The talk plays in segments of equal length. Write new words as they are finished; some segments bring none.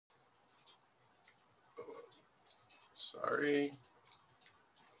Sorry,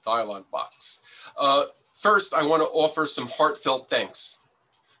 dialog box. First, I want to offer some heartfelt thanks.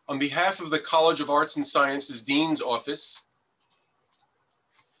 On behalf of the College of Arts and Sciences Dean's Office,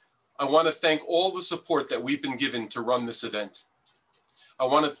 I want to thank all the support that we've been given to run this event. I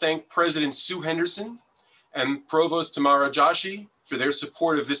want to thank President Sue Henderson and Provost Tamara Joshi for their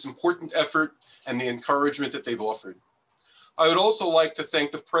support of this important effort and the encouragement that they've offered. I would also like to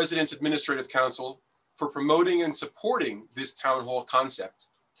thank the President's Administrative Council for promoting and supporting this town hall concept.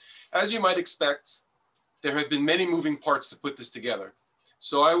 As you might expect, there have been many moving parts to put this together,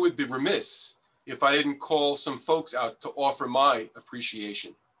 so I would be remiss if I didn't call some folks out to offer my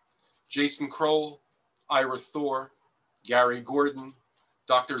appreciation. Jason Kroll, Ira Thor, Gary Gordon,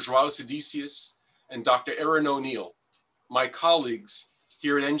 Dr. Joao Sedicius, and Dr. Erin O'Neill, my colleagues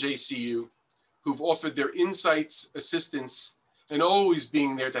here at NJCU, who've offered their insights, assistance, and always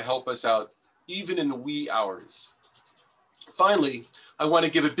being there to help us out, even in the wee hours. Finally, I want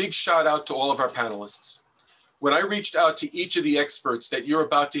to give a big shout out to all of our panelists. When I reached out to each of the experts that you're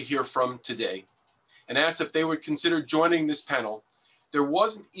about to hear from today and asked if they would consider joining this panel, there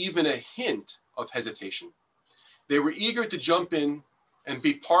wasn't even a hint of hesitation. They were eager to jump in and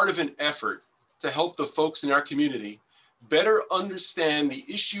be part of an effort to help the folks in our community better understand the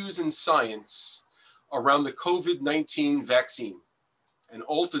issues in science around the COVID-19 vaccine and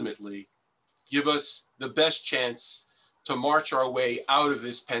ultimately give us the best chance to march our way out of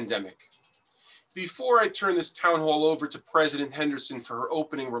this pandemic. Before I turn this town hall over to President Henderson for her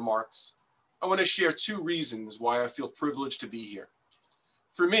opening remarks, I want to share two reasons why I feel privileged to be here.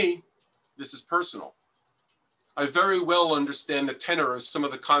 For me, this is personal. I very well understand the tenor of some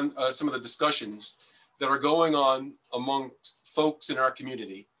of the discussions that are going on amongst folks in our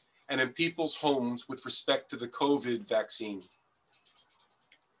community and in people's homes with respect to the COVID vaccine.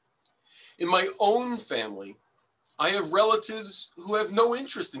 In my own family, I have relatives who have no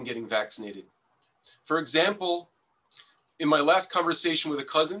interest in getting vaccinated. For example, in my last conversation with a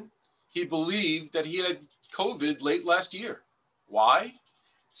cousin, he believed that he had COVID late last year. Why?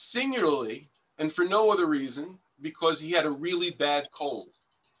 Singularly, and for no other reason, because he had a really bad cold.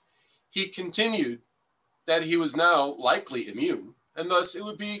 He continued that he was now likely immune, and thus it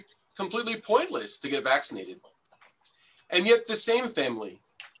would be completely pointless to get vaccinated. And yet the same family,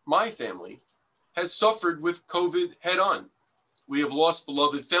 my family, has suffered with COVID head on. We have lost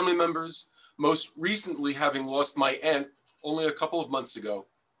beloved family members, most recently having lost my aunt only a couple of months ago.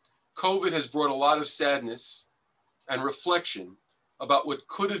 COVID has brought a lot of sadness and reflection about what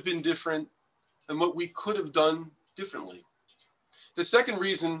could have been different and what we could have done differently. The second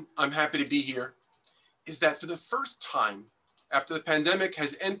reason I'm happy to be here is that for the first time, after the pandemic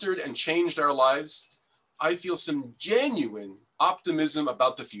has entered and changed our lives, I feel some genuine optimism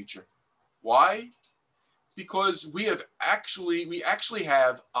about the future. Why? Because we actually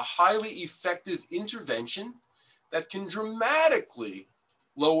have a highly effective intervention that can dramatically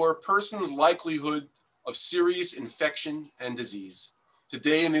lower a person's likelihood of serious infection and disease.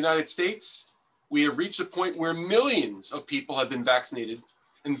 Today in the United States, we have reached a point where millions of people have been vaccinated,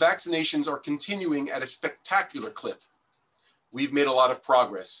 and vaccinations are continuing at a spectacular clip. We've made a lot of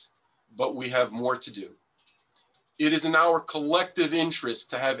progress, but we have more to do. It is in our collective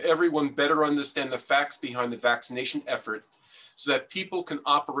interest to have everyone better understand the facts behind the vaccination effort so that people can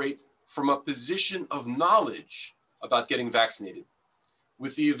operate from a position of knowledge about getting vaccinated.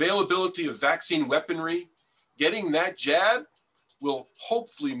 With the availability of vaccine weaponry, getting that jab will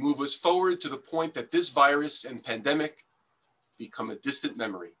hopefully move us forward to the point that this virus and pandemic become a distant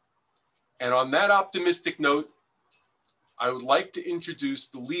memory. And on that optimistic note, I would like to introduce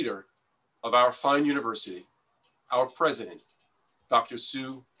the leader of our fine university, our president, Dr.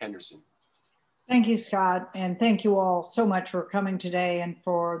 Sue Henderson. Thank you, Scott, and thank you all so much for coming today and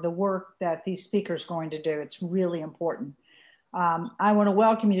for the work that these speakers are going to do. It's really important. I want to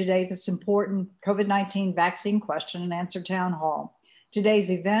welcome you today to this important COVID-19 vaccine question and answer town hall.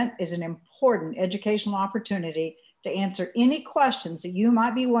 Today's event is an important educational opportunity to answer any questions that you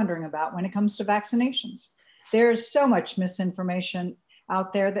might be wondering about when it comes to vaccinations. There is so much misinformation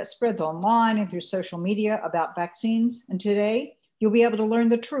out there that spreads online and through social media about vaccines. And today, you'll be able to learn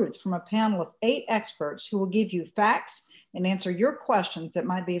the truth from a panel of 8 experts who will give you facts and answer your questions that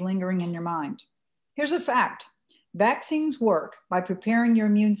might be lingering in your mind. Here's a fact. Vaccines work by preparing your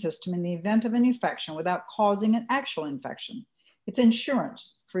immune system in the event of an infection without causing an actual infection. It's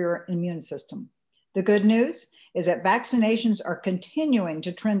insurance for your immune system. The good news is that vaccinations are continuing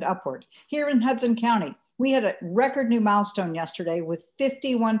to trend upward. Here in Hudson County, we had a record new milestone yesterday with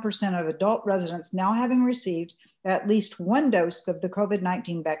 51% of adult residents now having received at least 1 dose of the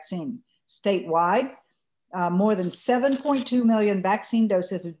COVID-19 vaccine. Statewide, more than 7.2 million vaccine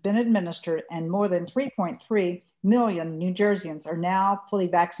doses have been administered, and more than 3.3 million New Jerseyans are now fully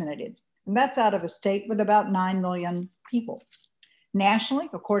vaccinated. And that's out of a state with about 9 million people. Nationally,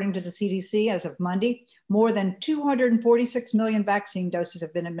 according to the CDC, as of Monday, more than 246 million vaccine doses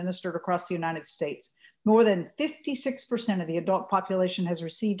have been administered across the United States. More than 56% of the adult population has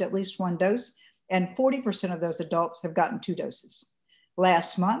received at least one dose, and 40% of those adults have gotten 2 doses.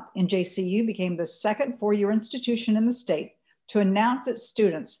 Last month, NJCU became the second four-year institution in the state to announce that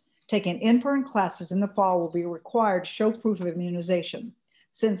students taking in-person classes in the fall will be required to show proof of immunization.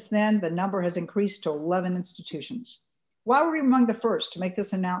 Since then, the number has increased to 11 institutions. Why were we among the first to make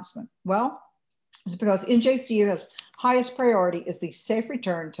this announcement? Well, it's because NJCU's highest priority is the safe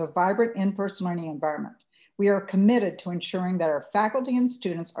return to a vibrant in-person learning environment. We are committed to ensuring that our faculty and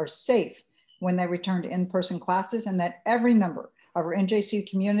students are safe when they return to in-person classes, and that every member of our NJCU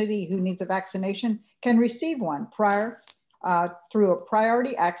community who needs a vaccination can receive one through a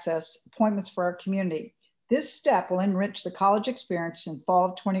priority access appointments for our community. This step will enrich the college experience in fall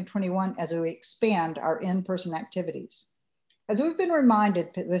of 2021 as we expand our in-person activities. As we've been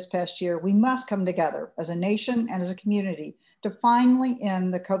reminded this past year, we must come together as a nation and as a community to finally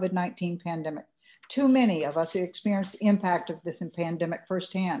end the COVID-19 pandemic. Too many of us have experienced the impact of this pandemic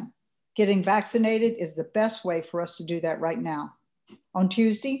firsthand. Getting vaccinated is the best way for us to do that right now. On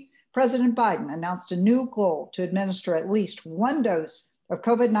Tuesday, President Biden announced a new goal to administer at least one dose of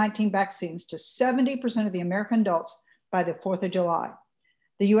COVID-19 vaccines to 70% of the American adults by the 4th of July.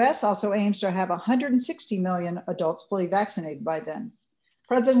 The US also aims to have 160 million adults fully vaccinated by then.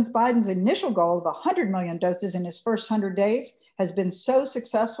 President Biden's initial goal of 100 million doses in his first 100 days has been so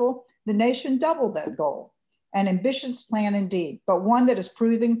successful, the nation doubled that goal. An ambitious plan indeed, but one that is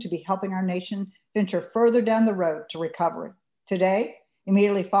proving to be helping our nation venture further down the road to recovery. Today,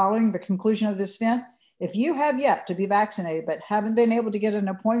 immediately following the conclusion of this event, if you have yet to be vaccinated but haven't been able to get an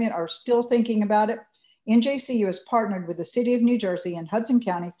appointment or still thinking about it, NJCU has partnered with the City of New Jersey and Hudson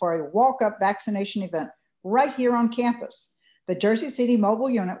County for a walk-up vaccination event right here on campus. The Jersey City Mobile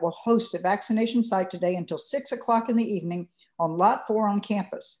Unit will host a vaccination site today until 6 o'clock in the evening on Lot 4 on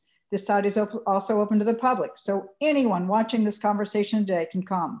campus. This site is also open to the public, so anyone watching this conversation today can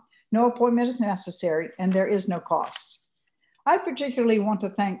come. No appointment is necessary, and there is no cost. I particularly want to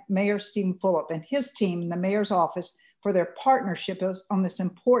thank Mayor Stephen Fulop and his team in the mayor's office for their partnership on this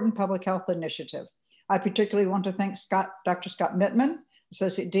important public health initiative. I particularly want to thank Dr. Scott Mittman,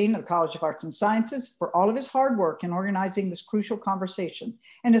 Associate Dean of the College of Arts and Sciences, for all of his hard work in organizing this crucial conversation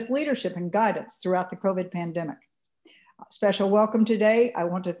and his leadership and guidance throughout the COVID pandemic. Special welcome today, I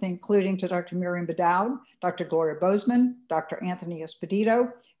want to thank including to Dr. Meriem Bendaoud, Dr. Gloria Boseman, Dr. Anthony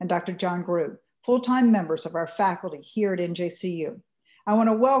Espedito, and Dr. John Grew, full-time members of our faculty here at NJCU. I want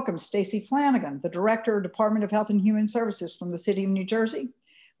to welcome Stacy Flanagan, the Director of Department of Health and Human Services from the City of New Jersey.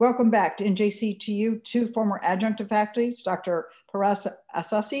 Welcome back to NJCU, 2 former adjunctive faculties, Dr. Parisa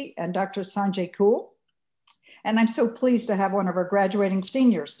Assassi and Dr. Sanjay Kool. And I'm so pleased to have one of our graduating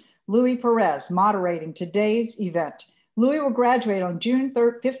seniors, Louis Perez, moderating today's event. Louis will graduate on June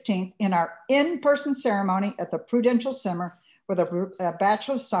 15th in our in-person ceremony at the Prudential Center with a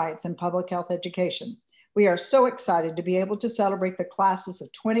Bachelor of Science in Public Health Education. We are so excited to be able to celebrate the classes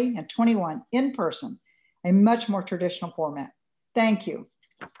of 20 and 21 in person, a much more traditional format. Thank you.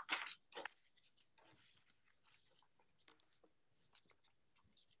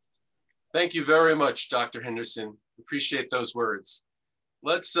 Thank you very much, Dr. Henderson. Appreciate those words.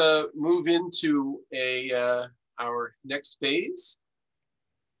 Let's move into our next phase.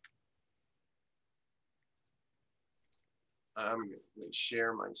 I'm going to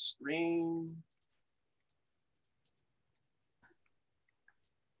share my screen.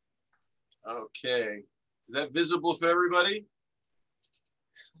 Okay, is that visible for everybody?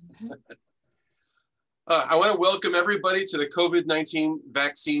 I want to welcome everybody to the COVID-19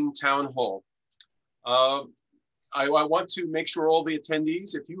 Vaccine Town Hall. I want to make sure all the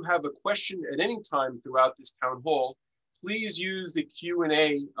attendees, if you have a question at any time throughout this town hall, please use the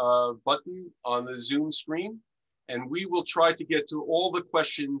Q&A button on the Zoom screen, and we will try to get to all the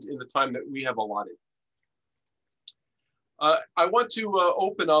questions in the time that we have allotted. I want to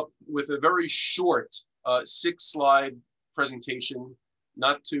open up with a very short 6-slide presentation,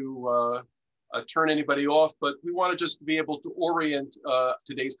 not to turn anybody off, but we want to just be able to orient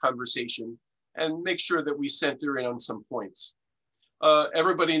today's conversation and make sure that we center in on some points.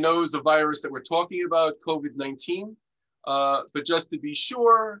 Everybody knows the virus that we're talking about, COVID-19, but just to be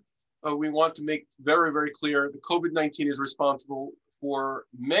sure, we want to make very, very clear the COVID-19 is responsible for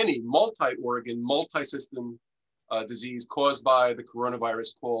many multi-organ, multi-system disease caused by the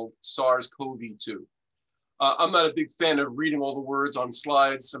coronavirus called SARS-CoV-2. I'm not a big fan of reading all the words on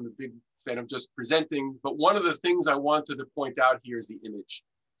slides. I'm a big fan of just presenting. But one of the things I wanted to point out here is the image.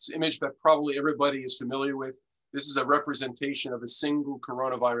 It's an image that probably everybody is familiar with. This is a representation of a single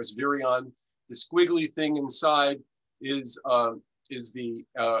coronavirus virion. The squiggly thing inside is the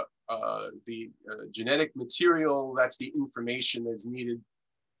genetic material. That's the information that's needed,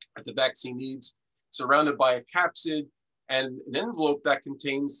 that the vaccine needs, surrounded by a capsid and an envelope that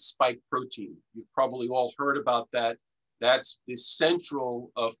contains spike protein. You've probably all heard about that. That's the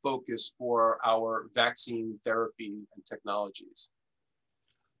central focus for our vaccine therapy and technologies.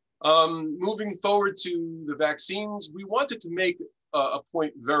 Moving forward to the vaccines, we wanted to make a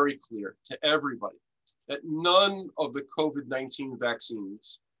point very clear to everybody that none of the COVID-19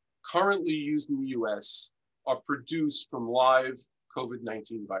 vaccines currently used in the US are produced from live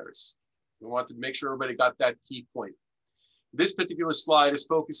COVID-19 virus. We wanted to make sure everybody got that key point. This particular slide is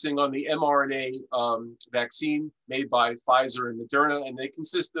focusing on the mRNA vaccine made by Pfizer and Moderna, and they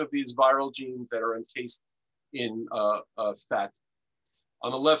consist of these viral genes that are encased in fat.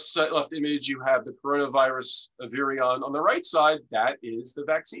 On the left image, you have the coronavirus virion. On the right side, that is the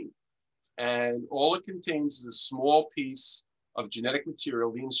vaccine. And all it contains is a small piece of genetic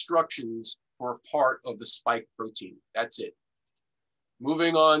material, the instructions for a part of the spike protein. That's it.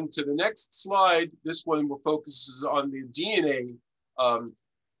 Moving on to the next slide, this one focuses on the DNA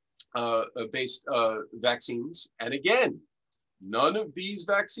based vaccines. And again, none of these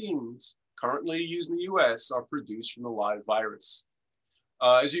vaccines currently used in the US are produced from the live virus.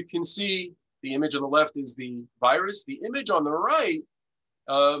 As you can see, the image on the left is the virus. The image on the right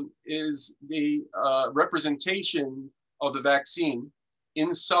is the representation of the vaccine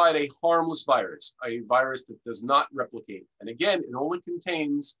inside a harmless virus, a virus that does not replicate. And again, it only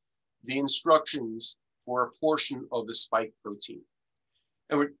contains the instructions for a portion of the spike protein.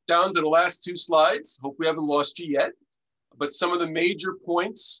 And we're down to the last two slides. Hope we haven't lost you yet. But some of the major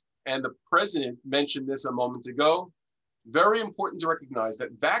points, and the president mentioned this a moment ago, very important to recognize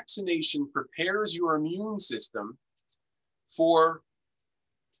that vaccination prepares your immune system for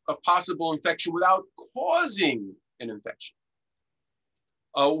a possible infection without causing an infection.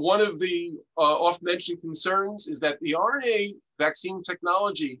 One of the oft-mentioned concerns is that the RNA vaccine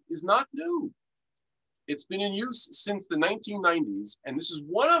technology is not new. It's been in use since the 1990s, and this is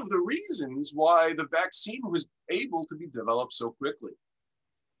one of the reasons why the vaccine was able to be developed so quickly.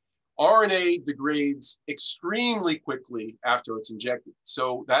 RNA degrades extremely quickly after it's injected.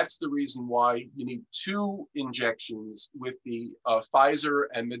 So that's the reason why you need 2 injections with the Pfizer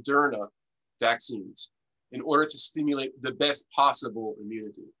and Moderna vaccines in order to stimulate the best possible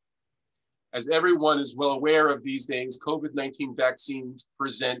immunity. As everyone is well aware of these days, COVID-19 vaccines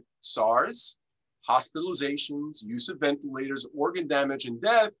present SARS, hospitalizations, use of ventilators, organ damage, and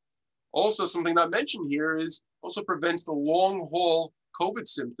death. Also, something not mentioned here is also prevents the long haul COVID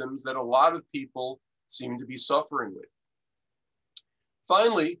symptoms that a lot of people seem to be suffering with.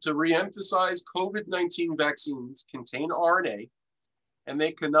 Finally, to reemphasize, COVID-19 vaccines contain RNA, and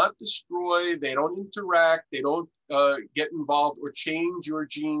they cannot destroy, they don't interact, they don't get involved or change your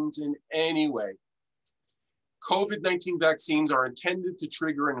genes in any way. COVID-19 vaccines are intended to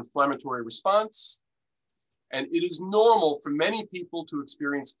trigger an inflammatory response, and it is normal for many people to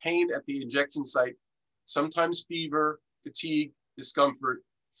experience pain at the injection site, sometimes fever, fatigue, discomfort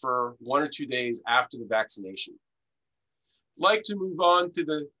for 1 or 2 days after the vaccination. I'd like to move on to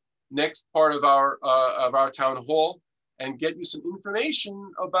the next part of our town hall and get you some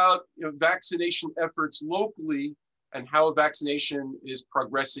information about vaccination efforts locally and how vaccination is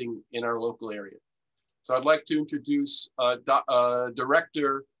progressing in our local area. So I'd like to introduce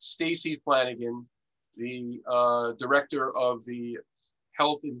Director Stacy Flanagan, the Director of the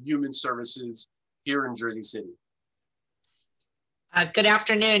Health and Human Services here in Jersey City. Good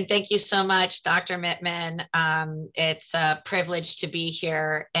afternoon. Thank you so much, Dr. Mittman. It's a privilege to be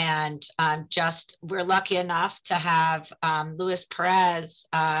here, and we're lucky enough to have Luis Perez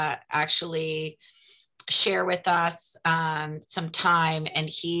actually share with us some time, and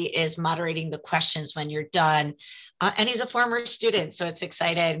he is moderating the questions when you're done. And he's a former student, so it's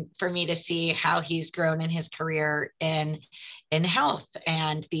exciting for me to see how he's grown in his career in health,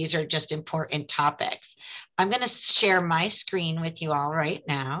 and these are just important topics. I'm going to share my screen with you all right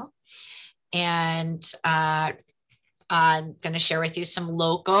now, and I'm going to share with you some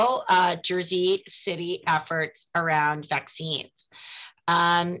local Jersey City efforts around vaccines.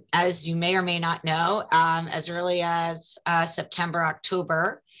 As you may or may not know, as early as September,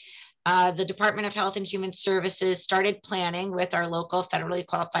 October, the Department of Health and Human Services started planning with our local federally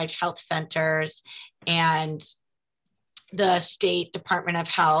qualified health centers and the State Department of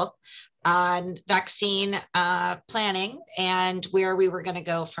Health on vaccine planning and where we were going to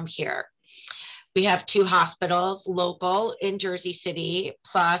go from here. We have 2 hospitals local in Jersey City,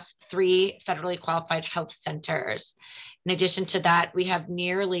 plus 3 federally qualified health centers. In addition to that, we have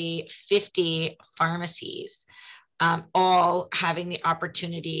nearly 50 pharmacies, all having the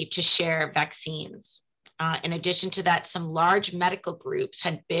opportunity to share vaccines. In addition to that, some large medical groups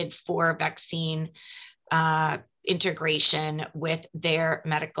had bid for vaccine integration with their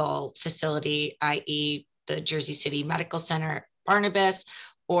medical facility, i.e. the Jersey City Medical Center, Barnabas,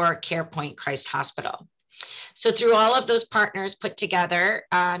 or CarePoint Christ Hospital. So through all of those partners put together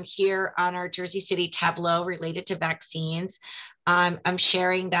here on our Jersey City tableau related to vaccines, I'm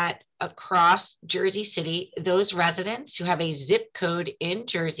sharing that across Jersey City, those residents who have a zip code in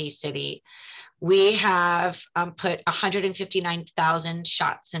Jersey City, we have put 159,000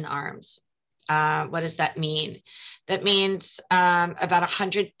 shots in arms. What does that mean? That means about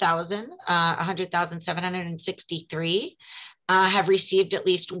 100,763 have received at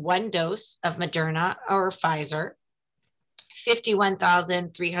least 1 dose of Moderna or Pfizer.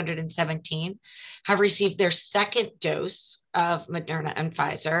 51,317 have received their 2nd dose of Moderna and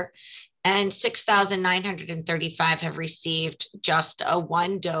Pfizer, and 6,935 have received just a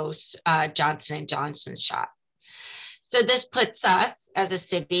 1 dose Johnson & Johnson shot. So this puts us as a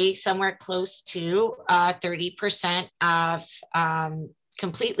city somewhere close to 30% of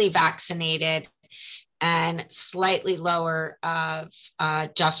completely vaccinated and slightly lower of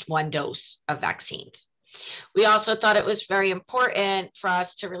just 1 dose of vaccines. We also thought it was very important for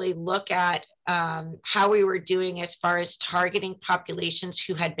us to really look at how we were doing as far as targeting populations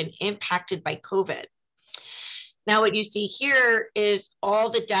who had been impacted by COVID. Now, what you see here is all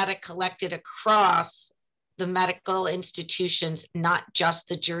the data collected across the medical institutions, not just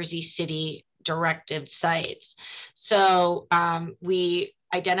the Jersey City directive sites. So we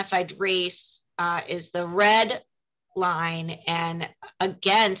identified race is the red line, and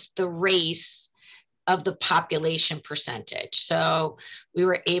against the race of the population percentage. So we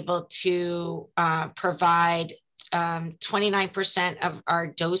were able to provide 29% of our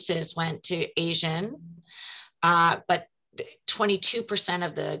doses went to Asian, but 22%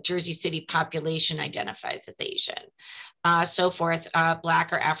 of the Jersey City population identifies as Asian. So forth,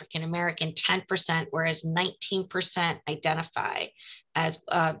 Black or African American, 10%, whereas 19% identify as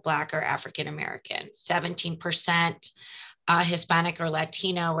Black or African American, 17% Hispanic or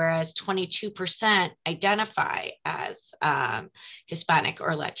Latino, whereas 22% identify as Hispanic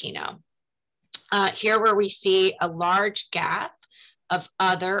or Latino. Here where we see a large gap of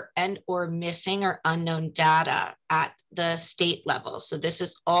other and or missing or unknown data at the state level. So this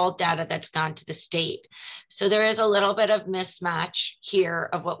is all data that's gone to the state. So there is a little bit of mismatch here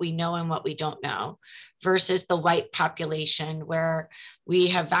of what we know and what we don't know versus the white population, where we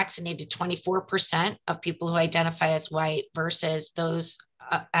have vaccinated 24% of people who identify as white versus those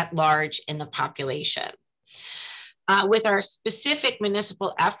at large in the population. With our specific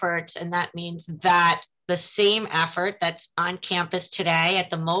municipal efforts, and that means that the same effort that's on campus today at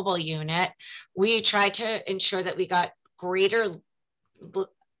the mobile unit, we try to ensure that we got greater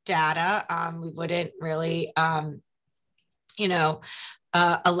data. We wouldn't really,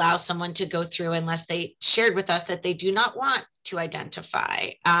 allow someone to go through unless they shared with us that they do not want to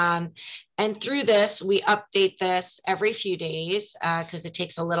identify. And through this, we update this every few days because it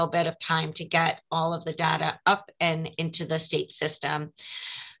takes a little bit of time to get all of the data up and into the state system.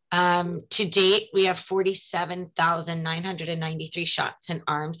 To date, we have 47,993 shots in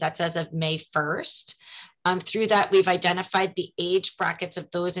arms. That's as of May 1st. Through that, we've identified the age brackets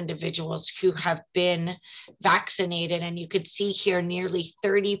of those individuals who have been vaccinated. And you could see here nearly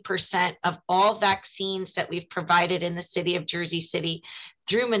 30% of all vaccines that we've provided in the city of Jersey City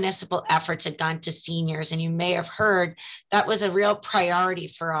through municipal efforts had gone to seniors. And you may have heard that was a real priority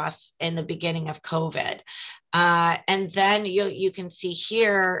for us in the beginning of COVID. And then you can see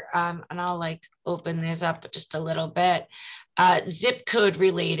here, and I'll open this up just a little bit, zip code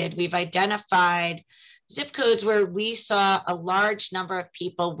related. We've identified zip codes where we saw a large number of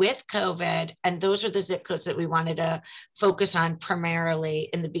people with COVID, and those are the zip codes that we wanted to focus on primarily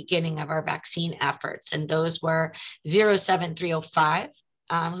in the beginning of our vaccine efforts. And those were 07305,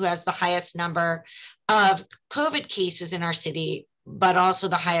 who has the highest number of COVID cases in our city, but also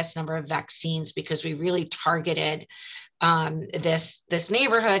the highest number of vaccines, because we really targeted this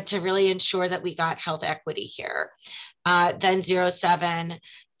neighborhood to really ensure that we got health equity here. Then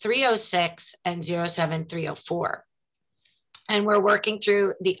 07306 and 07304. And we're working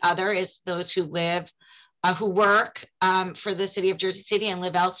through the other is those who live who work for the city of Jersey City and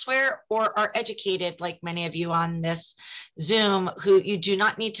live elsewhere, or are educated, like many of you on this Zoom, who you do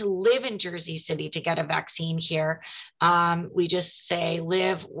not need to live in Jersey City to get a vaccine here. We just say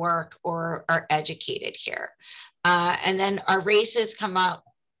live, work, or are educated here. And then our races come up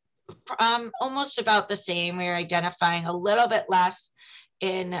almost about the same. We're identifying a little bit less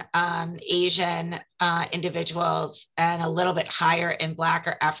in Asian individuals and a little bit higher in Black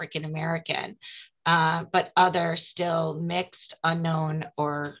or African American. But other still mixed, unknown,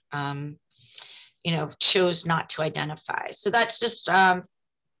 or, chose not to identify. So that's just,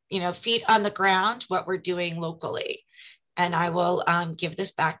 feet on the ground, what we're doing locally. And I will give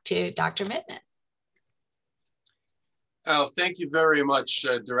this back to Dr. Mittman. Thank you very much,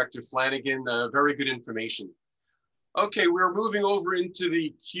 Director Flanagan. Very good information. Okay, we're moving over into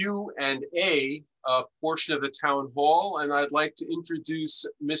the Q&A portion of the town hall, and I'd like to introduce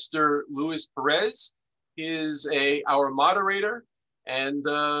Mr. Luis Perez. He is our moderator, and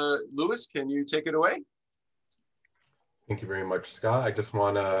Luis, can you take it away? Thank you very much, Scott. I just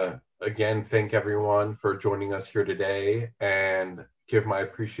want to again thank everyone for joining us here today and give my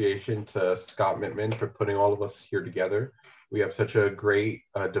appreciation to Scott Mittman for putting all of us here together. We have such a great,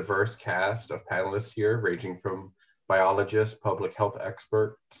 diverse cast of panelists here, ranging from biologists, public health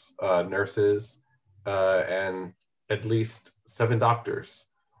experts, nurses, and at least 7 doctors.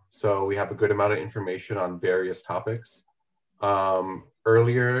 So we have a good amount of information on various topics.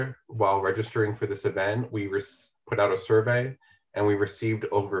 Earlier, while registering for this event, we put out a survey and we received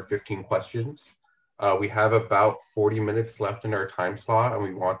over 15 questions. We have about 40 minutes left in our time slot, and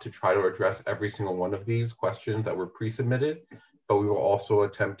we want to try to address every single one of these questions that were pre-submitted, but we will also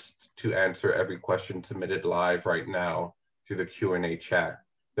attempt to answer every question submitted live right now through the Q&A chat.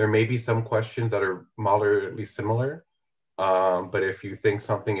 There may be some questions that are moderately similar, but if you think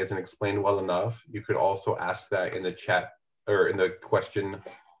something isn't explained well enough, you could also ask that in the chat or in the question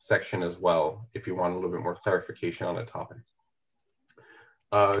section as well, if you want a little bit more clarification on a topic.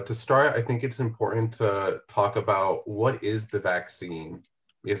 To start, I think it's important to talk about what is the vaccine,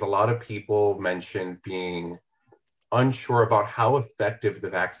 because a lot of people mentioned being unsure about how effective the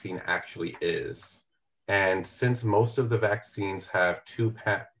vaccine actually is. And since most of the vaccines have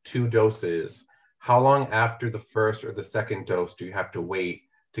two doses, how long after the first or the second dose do you have to wait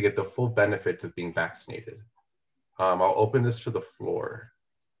to get the full benefits of being vaccinated? I'll open this to the floor.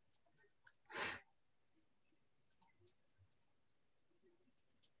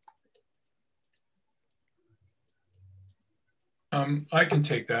 I can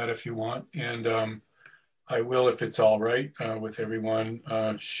take that if you want, and I will, if it's all right with everyone,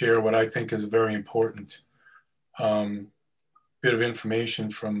 share what I think is a very important bit of information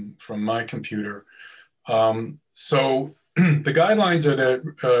from my computer. So the guidelines are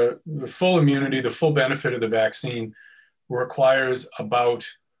that the full immunity, the full benefit of the vaccine requires about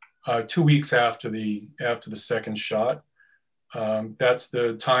 2 weeks after the second shot. That's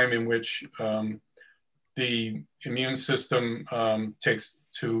the time in which the immune system takes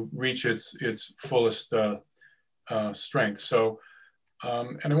to reach its fullest strength. So,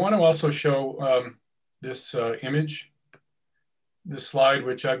 and I want to also show this image, this slide,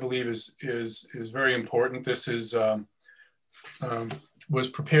 which I believe is very important. This is was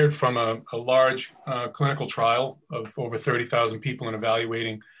prepared from a large clinical trial of over 30,000 people in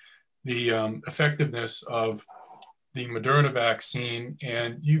evaluating the effectiveness of the Moderna vaccine,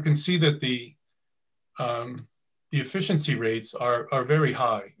 and you can see that the efficiency rates are very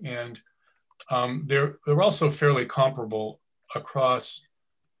high, and they're also fairly comparable across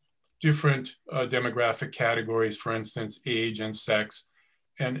different demographic categories, for instance, age and sex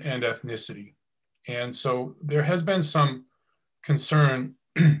and ethnicity. And so there has been some concern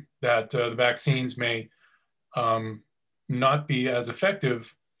that the vaccines may not be as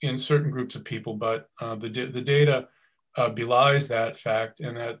effective in certain groups of people, but the data belies that fact,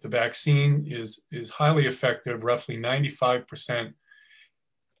 and that the vaccine is highly effective, roughly 95%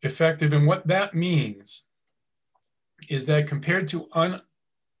 effective. And what that means is that compared to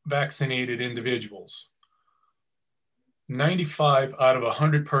unvaccinated individuals, 95 out of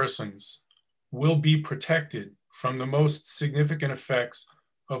 100 persons will be protected from the most significant effects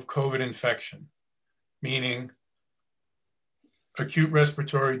of COVID infection, meaning acute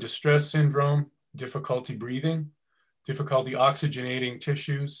respiratory distress syndrome, difficulty breathing, difficulty oxygenating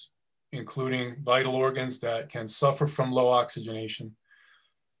tissues, including vital organs that can suffer from low oxygenation,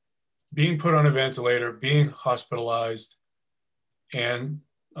 being put on a ventilator, being hospitalized, and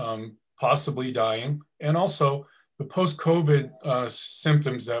possibly dying, and also the post-COVID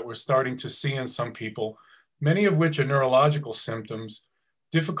symptoms that we're starting to see in some people, many of which are neurological symptoms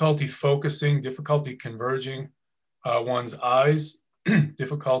difficulty focusing, difficulty converging one's eyes,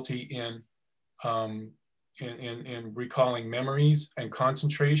 difficulty in recalling memories and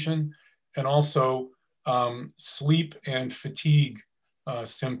concentration, and also sleep and fatigue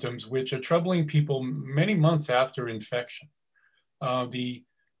symptoms, which are troubling people many months after infection. The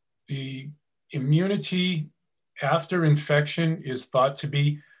immunity after infection is thought to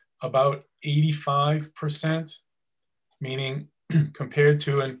be about 85%, meaning compared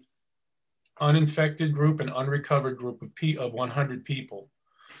to an uninfected group, an unrecovered group of 100 people,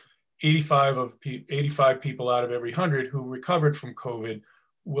 85 people out of every 100 who recovered from COVID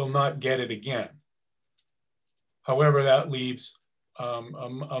will not get it again. However, that leaves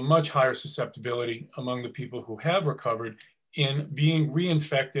a much higher susceptibility among the people who have recovered in being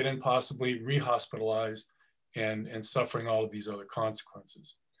reinfected and possibly rehospitalized and suffering all of these other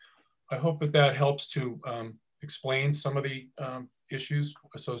consequences. I hope that that helps to explain some of the issues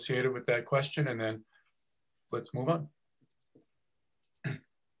associated with that question, and then let's move on.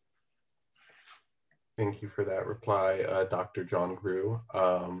 Thank you for that reply, Dr. John Grew.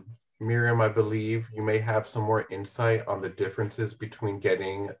 Meriem, I believe you may have some more insight on the differences between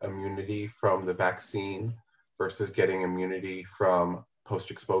getting immunity from the vaccine versus getting immunity from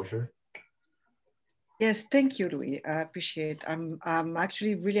post-exposure. Yes, thank you, Louis. I appreciate it. I'm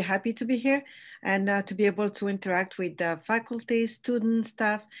actually really happy to be here and to be able to interact with the faculty, students,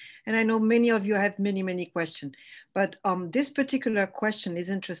 staff. And I know many of you have many, many questions, but this particular question is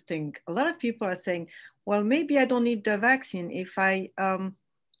interesting. A lot of people are saying, well, maybe I don't need the vaccine if I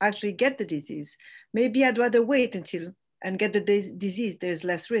actually get the disease. Maybe I'd rather wait until and get the disease. There's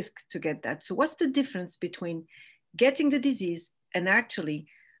less risk to get that. So what's the difference between getting the disease and actually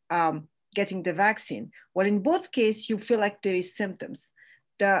getting the vaccine? Well, in both cases, you feel like there is symptoms.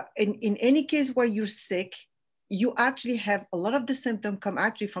 In any case where you're sick, you actually have a lot of the symptoms come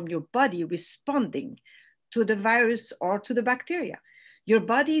actually from your body responding to the virus or to the bacteria. Your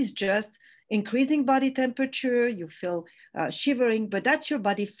body is just increasing body temperature, you feel shivering, but that's your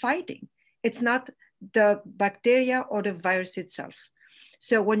body fighting. It's not the bacteria or the virus itself.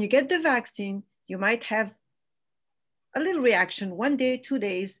 So when you get the vaccine, you might have a little reaction, 1 day, 2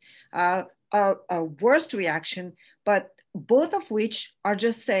 days, a worst reaction, but both of which are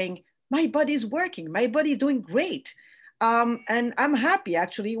just saying, my body is working, my body is doing great. And I'm happy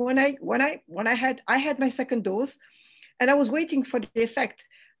actually when I had my second dose and I was waiting for the effect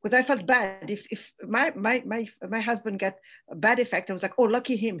because I felt bad. If my husband got a bad effect, I was like, oh,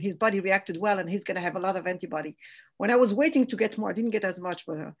 lucky him, his body reacted well and he's gonna have a lot of antibody. When I was waiting to get more, I didn't get as much,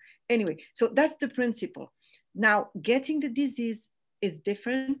 but anyway, so that's the principle. Now, getting the disease is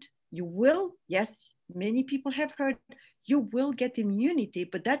different. You will, yes, many people have heard, you will get immunity,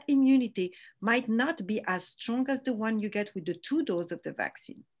 but that immunity might not be as strong as the one you get with the 2 doses of the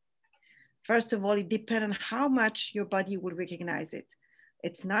vaccine. First of all, it depends on how much your body will recognize it.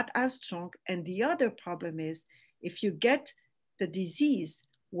 It's not as strong. And the other problem is if you get the disease,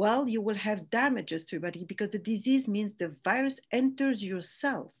 well, you will have damages to your body because the disease means the virus enters your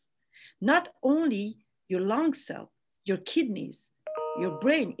cells, not only your lung cell, your kidneys, your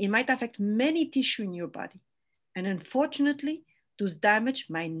brain. It might affect many tissue in your body. And unfortunately, those damage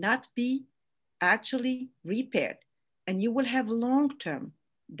might not be actually repaired. And you will have long-term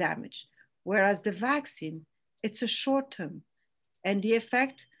damage. Whereas the vaccine, it's a short-term. And the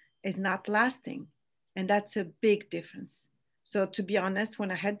effect is not lasting. And that's a big difference. So to be honest,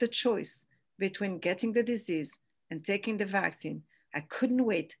 when I had the choice between getting the disease and taking the vaccine, I couldn't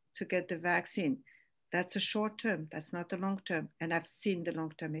wait to get the vaccine. That's a short term, that's not a long term. And I've seen the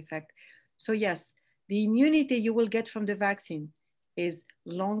long-term effect. So yes, the immunity you will get from the vaccine is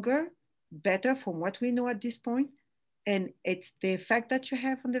longer, better from what we know at this point. And it's the effect that you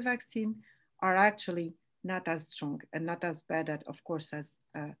have on the vaccine are actually not as strong and not as bad, at, of course, as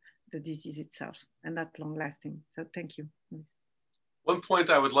the disease itself, and not long lasting. So thank you. One point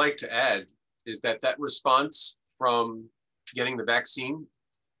I would like to add is that that response from getting the vaccine,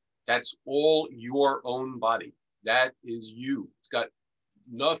 that's all your own body. That is you. It's got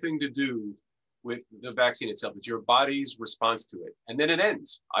nothing to do with the vaccine itself. It's your body's response to it. And then it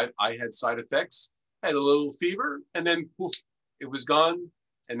ends. I had side effects, had a little fever, and then poof, it was gone.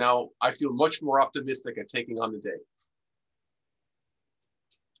 And now I feel much more optimistic at taking on the day.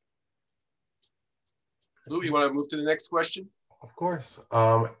 Lou, you want to move to the next question? Of course.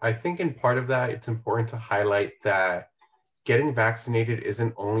 I think in part of that, it's important to highlight that getting vaccinated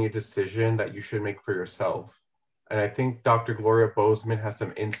isn't only a decision that you should make for yourself. And I think Dr. Gloria Boseman has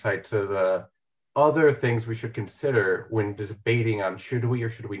some insight to the other things we should consider when debating on should we or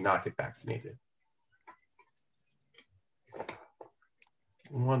should we not get vaccinated.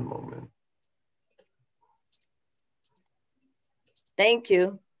 One moment. Thank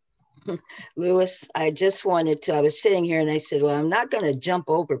you. Louis, I just wanted to, I was sitting here and I said, well, I'm not going to jump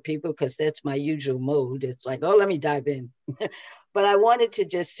over people because that's my usual mode. It's like, oh, let me dive in. But I wanted to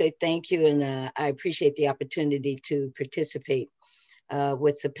just say thank you. And I appreciate the opportunity to participate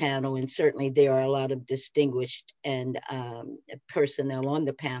with the panel. And certainly there are a lot of distinguished and personnel on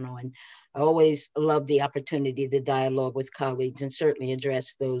the panel. And I always love the opportunity to dialogue with colleagues and certainly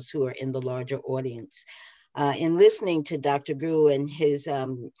address those who are in the larger audience. In listening to Dr. Gu and his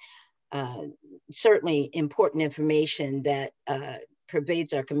certainly important information that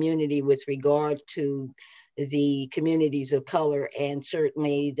pervades our community with regard to the communities of color, and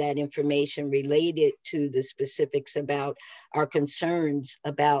certainly that information related to the specifics about our concerns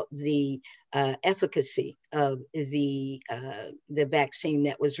about the efficacy of the vaccine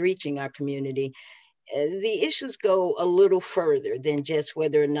that was reaching our community. The issues go a little further than just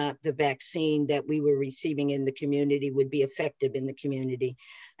whether or not the vaccine that we were receiving in the community would be effective in the community.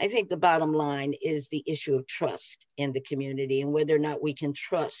 I think the bottom line is the issue of trust in the community and whether or not we can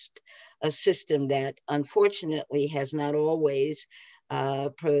trust a system that unfortunately has not always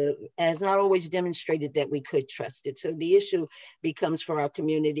demonstrated that we could trust it. So the issue becomes for our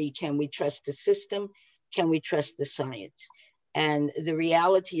community, can we trust the system? Can we trust the science? And the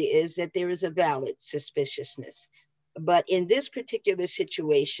reality is that there is a valid suspiciousness. But in this particular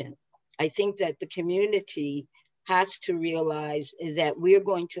situation, I think that the community has to realize that we're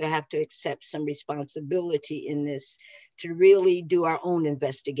going to have to accept some responsibility in this to really do our own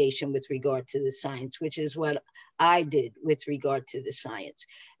investigation with regard to the science, which is what I did with regard to the science.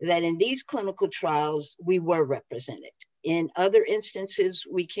 That in these clinical trials, we were represented. In other instances,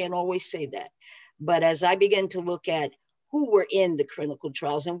 we can't always say that. But as I began to look at who were in the clinical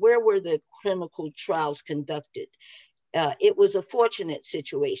trials and where were the clinical trials conducted, it was a fortunate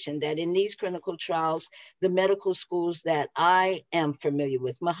situation that in these clinical trials, the medical schools that I am familiar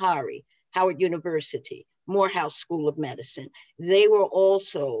with, Meharry, Howard University, Morehouse School of Medicine, they were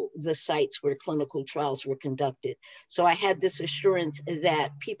also the sites where clinical trials were conducted. So I had this assurance that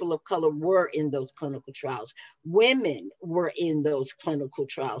people of color were in those clinical trials. Women were in those clinical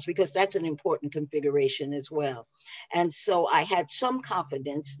trials because that's an important configuration as well. And so I had some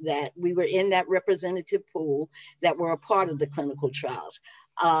confidence that we were in that representative pool that were a part of the clinical trials.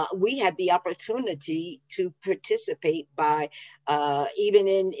 We had the opportunity to participate by even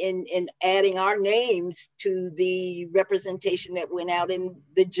in adding our names to the representation that went out in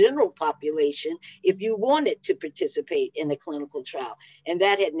the general population if you wanted to participate in a clinical trial. And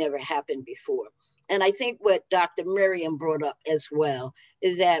that had never happened before. And I think what Dr. Meriem brought up as well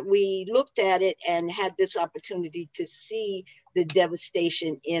is that we looked at it and had this opportunity to see the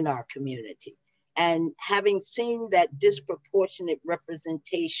devastation in our community. And having seen that disproportionate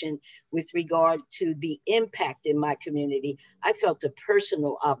representation with regard to the impact in my community, I felt a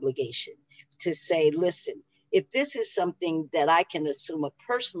personal obligation to say, listen, if this is something that I can assume a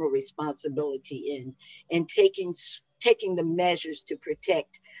personal responsibility in taking the measures to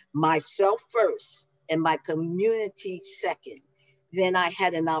protect myself first and my community second, then I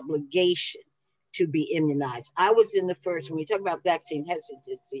had an obligation to be immunized. I was in the first, when we talk about vaccine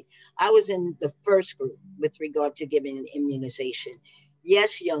hesitancy, I was in the first group with regard to giving an immunization.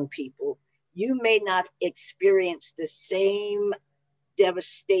 Yes, young people, you may not experience the same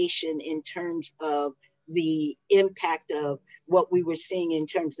devastation in terms of the impact of what we were seeing in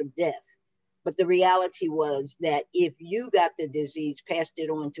terms of death. But the reality was that if you got the disease, passed it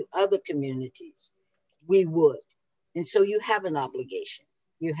on to other communities, we would. And so you have an obligation.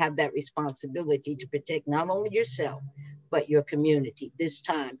 You have that responsibility to protect not only yourself, but your community. This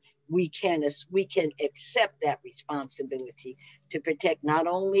time, we can accept that responsibility to protect not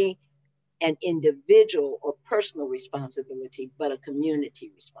only an individual or personal responsibility, but a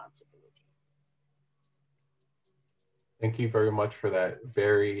community responsibility. Thank you very much for that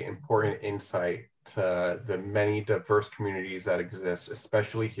very important insight to the many diverse communities that exist,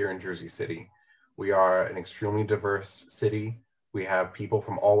 especially here in Jersey City. We are an extremely diverse city. We have people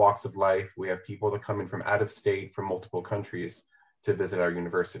from all walks of life. We have people that come in from out of state, from multiple countries to visit our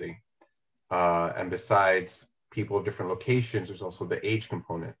university. And besides people of different locations, there's also the age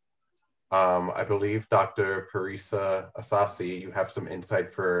component. I believe Dr. Parisa Assassi, you have some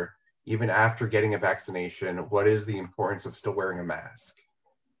insight for even after getting a vaccination, what is the importance of still wearing a mask?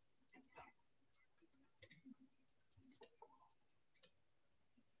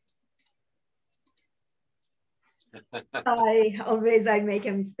 I make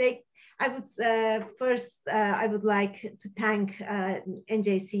a mistake. I would first, I would like to thank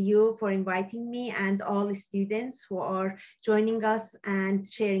NJCU for inviting me and all the students who are joining us and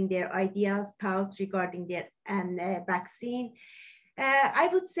sharing their ideas, thoughts regarding their vaccine. I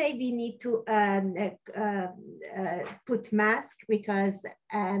would say we need to put mask because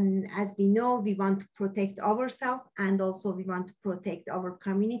as we know, we want to protect ourselves and also we want to protect our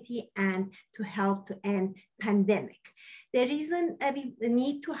community and to help to end pandemic. The reason we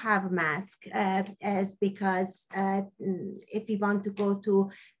need to have mask is because if we want to go to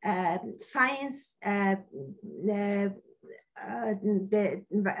science, the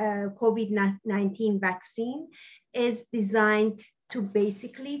COVID-19 vaccine is designed to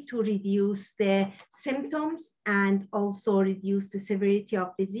basically to reduce the symptoms and also reduce the severity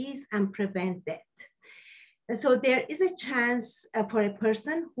of disease and prevent death. So there is a chance for a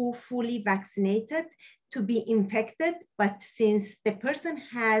person who fully vaccinated to be infected, but since the person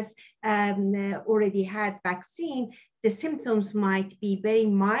has already had vaccine, the symptoms might be very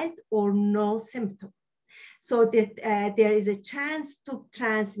mild or no symptom. So that there is a chance to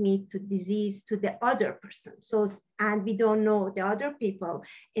transmit the disease to the other person. So, and we don't know the other people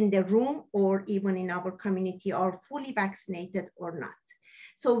in the room or even in our community are fully vaccinated or not.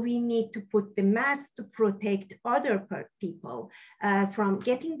 So we need to put the mask to protect other people from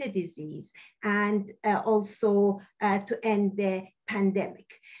getting the disease and also to end the pandemic.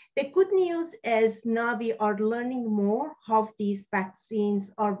 The good news is now we are learning more how these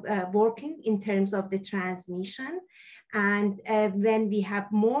vaccines are working in terms of the transmission. And when we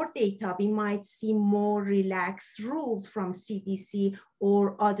have more data, we might see more relaxed rules from CDC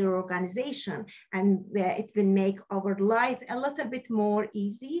or other organization. And it will make our life a little bit more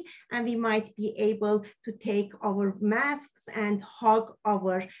easy. And we might be able to take our masks and hug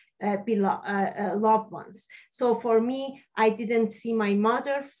our loved ones. So for me, I didn't see my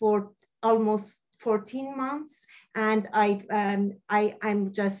mother for almost 14 months, and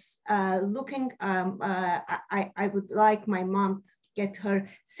I'm just looking. I would like my mom to get her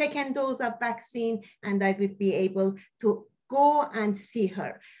second dose of vaccine, and I would be able to go and see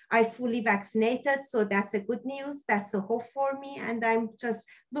her. I fully vaccinated, so that's a good news. That's a hope for me, and I'm just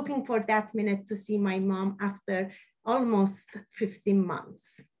looking for that minute to see my mom after almost 15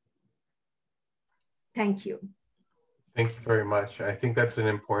 months. Thank you. Thank you very much. I think that's an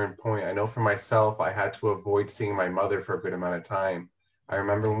important point. I know for myself, I had to avoid seeing my mother for a good amount of time. I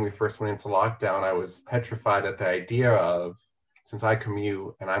remember when we first went into lockdown, I was petrified at the idea of, since I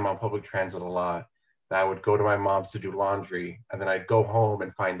commute and I'm on public transit a lot, that I would go to my mom's to do laundry and then I'd go home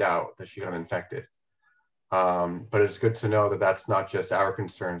and find out that she got infected. But it's good to know that that's not just our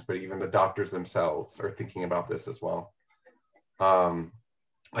concerns, but even the doctors themselves are thinking about this as well.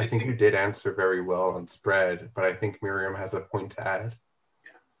 I think you did answer very well on spread, but I think Meriem has a point to add.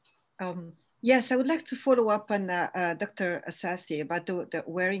 Yes, I would like to follow up on Dr. Assassi about the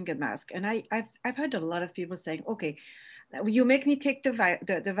wearing a mask. And I've heard a lot of people saying, okay, you make me take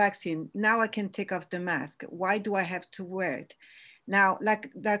the vaccine, now I can take off the mask. Why do I have to wear it? Now,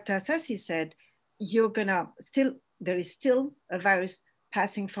 like Dr. Assassi said, there is still a virus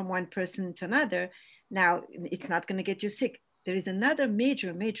passing from one person to another. Now, it's not gonna get you sick. There is another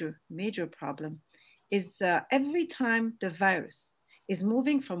major problem is every time the virus is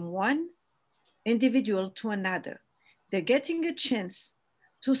moving from one individual to another, they're getting a chance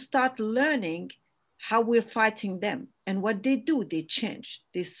to start learning how we're fighting them. And what they do, they change,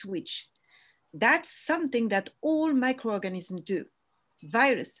 they switch. That's something that all microorganisms do.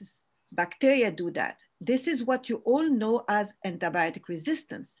 Viruses, bacteria do that. This is what you all know as antibiotic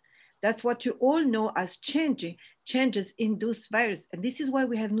resistance. That's what you all know as changes induce virus. And this is why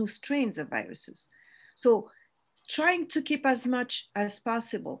we have new strains of viruses. So trying to keep as much as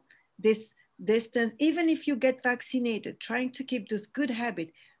possible this distance, even if you get vaccinated, trying to keep this good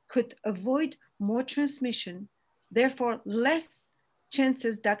habit could avoid more transmission, therefore less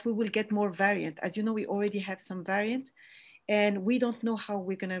chances that we will get more variant. As you know, we already have some variant and we don't know how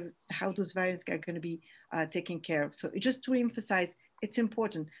those variants are gonna be taken care of. So just to reemphasize, it's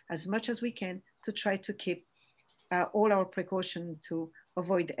important as much as we can to try to keep all our precautions to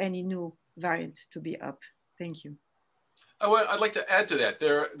avoid any new variant to be up. Thank you. I'd like to add to that.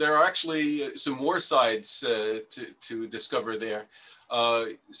 There are actually some more sides to discover there.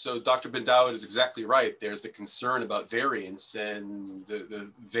 So Dr. Bendaoud is exactly right. There's the concern about variants and the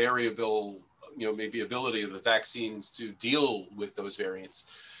variable, maybe ability of the vaccines to deal with those variants.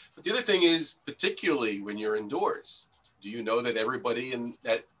 But the other thing is, particularly when you're indoors, do you know that everybody in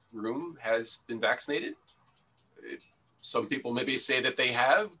that room has been vaccinated? Some people maybe say that they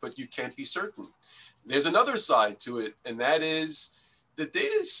have, but you can't be certain. There's another side to it, and that is the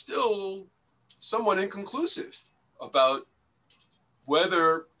data is still somewhat inconclusive about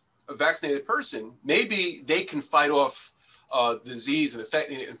whether a vaccinated person, maybe they can fight off disease and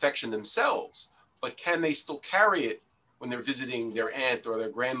infection themselves, but can they still carry it when they're visiting their aunt or their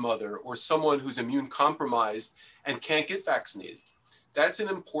grandmother or someone who's immune compromised and can't get vaccinated? That's an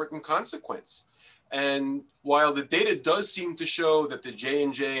important consequence. And while the data does seem to show that the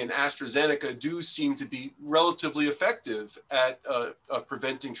J&J and AstraZeneca do seem to be relatively effective at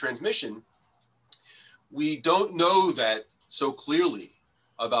preventing transmission, we don't know that so clearly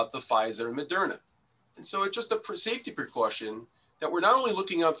about the Pfizer and Moderna. And so it's just a safety precaution that we're not only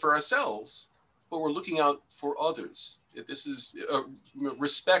looking out for ourselves, but we're looking out for others. This is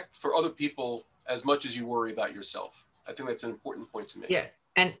respect for other people as much as you worry about yourself. I think that's an important point to make. Yeah.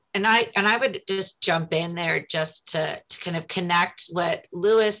 And I would just jump in there just to kind of connect what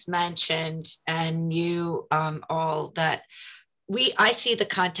Louis mentioned and you all, that I see the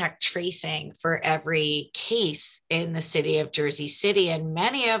contact tracing for every case in the city of Jersey City, and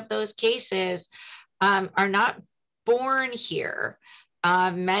many of those cases are not born here.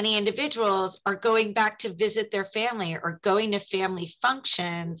 Many individuals are going back to visit their family or going to family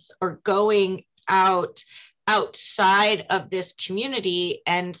functions or going outside of this community.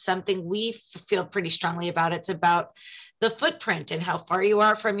 And something we feel pretty strongly about, it's about the footprint and how far you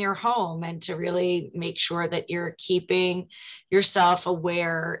are from your home, and to really make sure that you're keeping yourself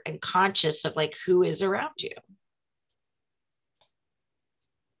aware and conscious of like who is around you.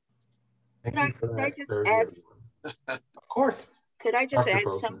 Could I just add? Of course. Could I just Dr. add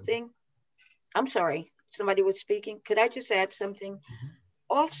Boseman. something? I'm sorry, somebody was speaking. Could I just add something? Mm-hmm.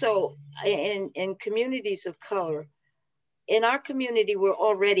 Also, in communities of color, in our community, we're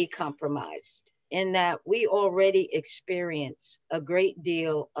already compromised in that we already experience a great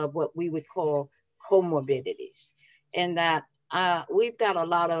deal of what we would call comorbidities, and that we've got a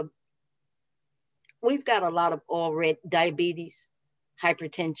lot of already diabetes,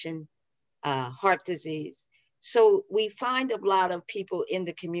 hypertension, heart disease. So we find a lot of people in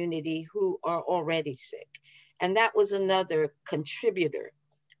the community who are already sick. And that was another contributor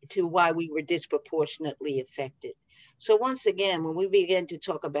to why we were disproportionately affected. So once again, when we begin to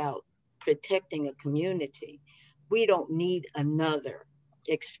talk about protecting a community, we don't need another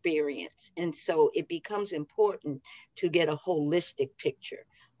experience. And so it becomes important to get a holistic picture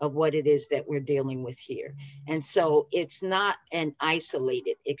of what it is that we're dealing with here. And so it's not an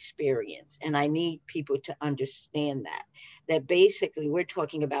isolated experience. And I need people to understand that basically we're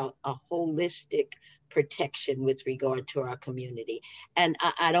talking about a holistic protection with regard to our community. And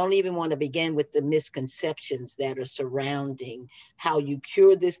I don't even want to begin with the misconceptions that are surrounding how you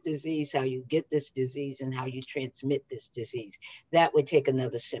cure this disease, how you get this disease, and how you transmit this disease. That would take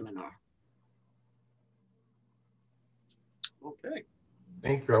another seminar. Okay.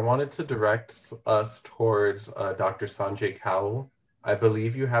 Thank you. I wanted to direct us towards Dr. Sanjay Kaul. I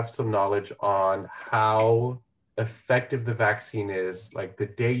believe you have some knowledge on how effective the vaccine is, like the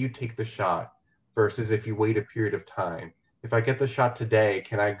day you take the shot versus if you wait a period of time. If I get the shot today,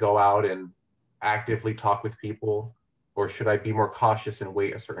 can I go out and actively talk with people, or should I be more cautious and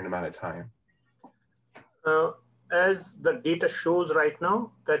wait a certain amount of time? As the data shows right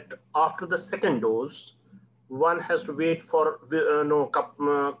now, that after the second dose, one has to wait for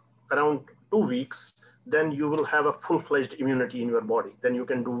around 2 weeks, then you will have a full-fledged immunity in your body. Then you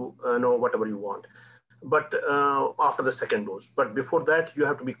can do whatever you want. But after the second dose, but before that, you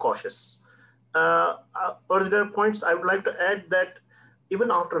have to be cautious. Earlier points, I would like to add that even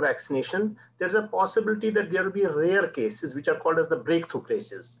after vaccination, there's a possibility that there will be rare cases, which are called as the breakthrough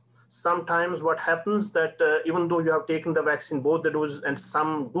cases. Sometimes what happens that even though you have taken the vaccine, both the doses, and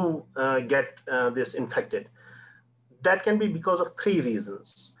some do get this infected, that can be because of 3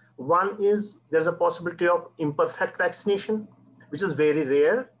 reasons. One is there's a possibility of imperfect vaccination, which is very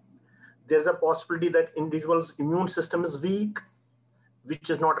rare. There's a possibility that individual's immune system is weak, which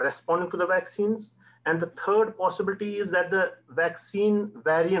is not responding to the vaccines. And the third possibility is that the vaccine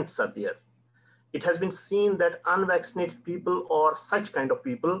variants are there. It has been seen that unvaccinated people or such kind of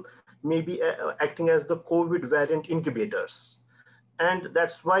people may be acting as the COVID variant incubators. And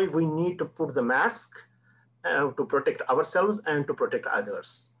that's why we need to put the mask to protect ourselves and to protect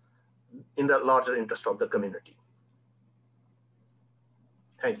others in the larger interest of the community.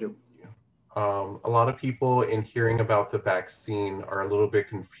 Thank you. A lot of people in hearing about the vaccine are a little bit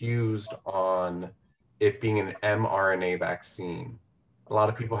confused on it being an mRNA vaccine. A lot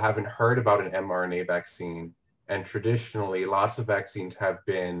of people haven't heard about an mRNA vaccine, and traditionally lots of vaccines have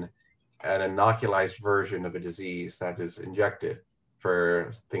been an inoculized version of a disease that is injected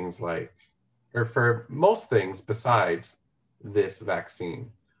for things like, or for most things besides this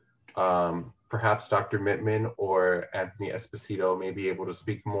vaccine. Perhaps Dr. Mittman or Anthony Esposito may be able to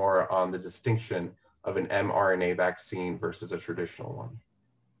speak more on the distinction of an mRNA vaccine versus a traditional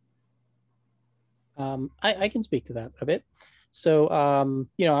one. I can speak to that a bit. So,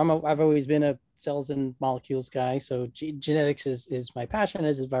 you know, I've always been a cells and molecules guy. So genetics is my passion,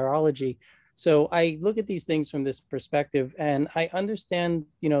 as is virology. So I look at these things from this perspective, and I understand,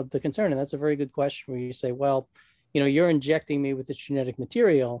 you know, the concern. And that's a very good question where you say, well, you know, you're injecting me with this genetic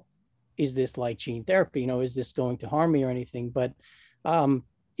material. Is this like gene therapy? You know, is this going to harm me or anything? But,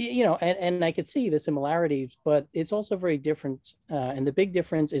 you know, and I could see the similarities, but it's also very different. And the big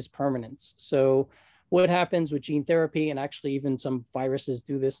difference is permanence. So what happens with gene therapy, and actually even some viruses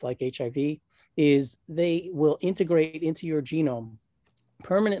do this like HIV, is they will integrate into your genome,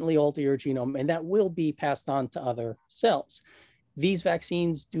 permanently alter your genome, and that will be passed on to other cells. These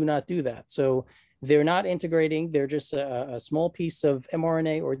vaccines do not do that. So they're not integrating. They're just a small piece of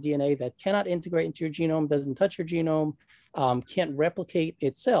mRNA or DNA that cannot integrate into your genome, doesn't touch your genome, can't replicate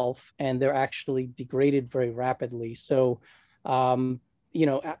itself, and they're actually degraded very rapidly. So, you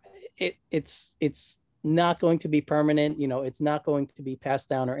know, it's not going to be permanent. You know, it's not going to be passed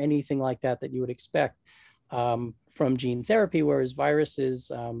down or anything like that that you would expect from gene therapy, whereas viruses,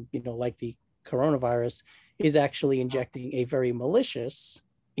 you know, like the coronavirus, is actually injecting a very malicious,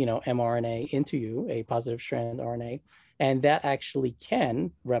 you know, mRNA into you, a positive strand RNA, and that actually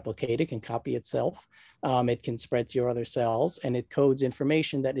can replicate. It can copy itself. It can spread to your other cells, and it codes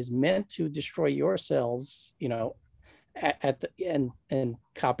information that is meant to destroy your cells, you know, at the and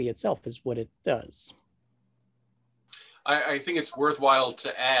copy itself is what it does. I think it's worthwhile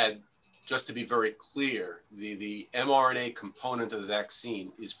to add, just to be very clear, the mRNA component of the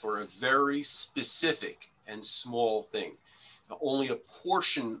vaccine is for a very specific and small thing, only a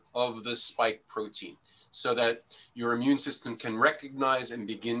portion of the spike protein, so that your immune system can recognize and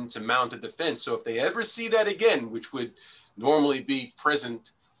begin to mount a defense. So if they ever see that again, which would normally be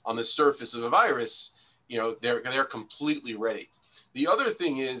present on the surface of a virus, you know, they're completely ready. The other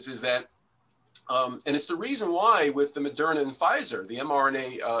thing is that, and it's the reason why with the Moderna and Pfizer, the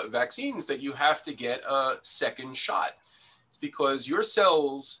mRNA vaccines, that you have to get a second shot. It's because your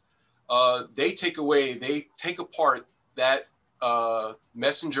cells, they take apart that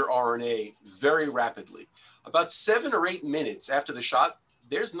messenger RNA very rapidly. About 7 or 8 minutes after the shot,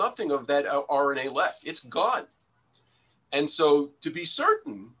 there's nothing of that RNA left. It's gone. And so to be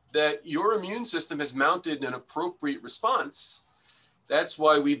certain that your immune system has mounted an appropriate response, that's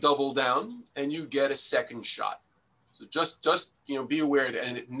why we double down and you get a second shot. So just you know, be aware that,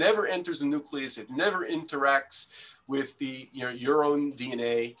 and it never enters the nucleus. It never interacts with the, you know, your own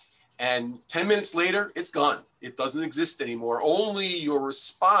DNA. And 10 minutes later, it's gone. It doesn't exist anymore. Only your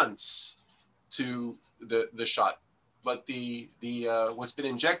response to the shot, but the what's been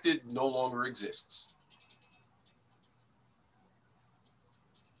injected no longer exists.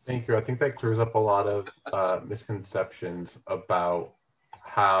 Thank you. I think that clears up a lot of misconceptions about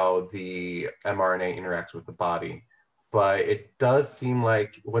how the mRNA interacts with the body. But it does seem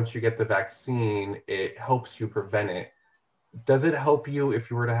like once you get the vaccine, it helps you prevent it. Does it help you if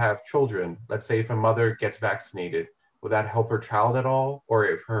you were to have children? Let's say if a mother gets vaccinated, would that help her child at all, or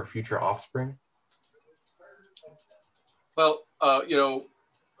if her future offspring? Well, you know,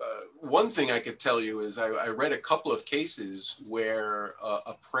 one thing I could tell you is I read a couple of cases where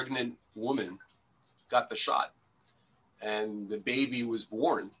a pregnant woman got the shot and the baby was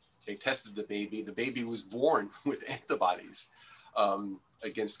born. They tested the baby was born with antibodies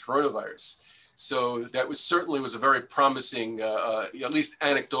against coronavirus. So that was a very promising, at least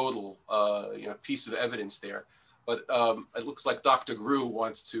anecdotal, you know, piece of evidence there. But it looks like Dr. Grew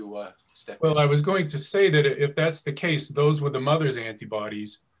wants to step in. Well, I was going to say that if that's the case, those were the mother's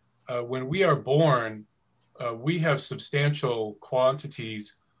antibodies. When we are born, we have substantial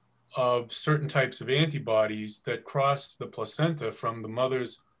quantities of certain types of antibodies that cross the placenta from the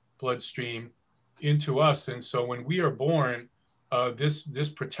mother's bloodstream into us. And so when we are born, this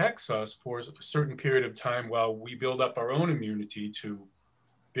protects us for a certain period of time while we build up our own immunity to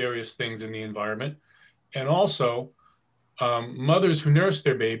various things in the environment. And also, mothers who nurse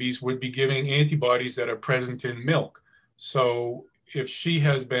their babies would be giving antibodies that are present in milk. So if she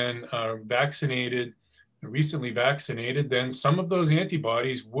has been recently vaccinated, then some of those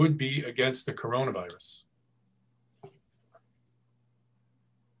antibodies would be against the coronavirus.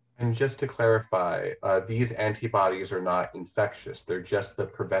 And just to clarify, these antibodies are not infectious. They're just the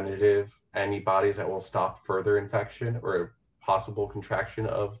preventative antibodies that will stop further infection or possible contraction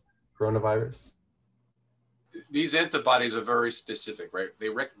of coronavirus. These antibodies are very specific, right? They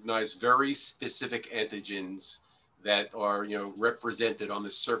recognize very specific antigens that are, represented on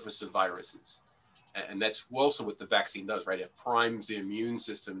the surface of viruses. And that's also what the vaccine does, right? It primes the immune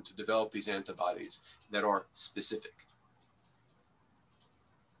system to develop these antibodies that are specific.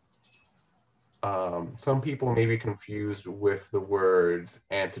 Some people may be confused with the words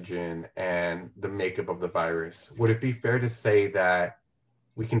antigen and the makeup of the virus. Would it be fair to say that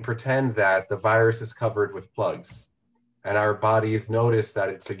we can pretend that the virus is covered with plugs and our bodies notice that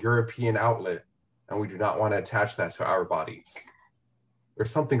it's a European outlet and we do not want to attach that to our bodies? Or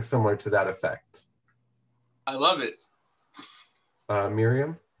something similar to that effect. I love it.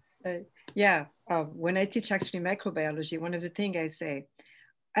 Meriem? When I teach actually microbiology, one of the things I say,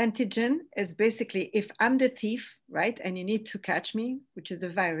 antigen is basically if I'm the thief, right? And you need to catch me, which is the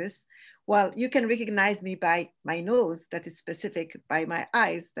virus. Well, you can recognize me by my nose, that is specific, by my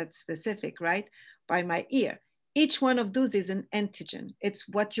eyes, that's specific, right? By my ear. Each one of those is an antigen. It's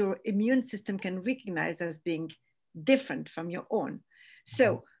what your immune system can recognize as being different from your own.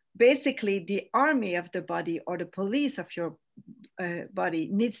 So basically the army of the body or the police of your body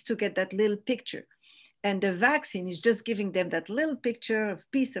needs to get that little picture. And the vaccine is just giving them that little picture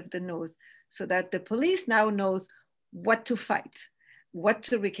of piece of the nose so that the police now knows what to fight, what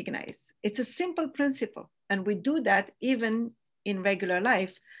to recognize. It's a simple principle. And we do that even in regular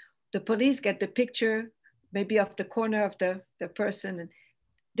life. The police get the picture, maybe of the corner of the person. And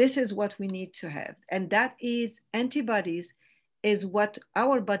this is what we need to have. And that is antibodies is what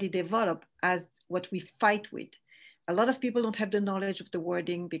our body develop as what we fight with. A lot of people don't have the knowledge of the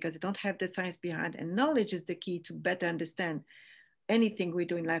wording because they don't have the science behind, and knowledge is the key to better understand anything we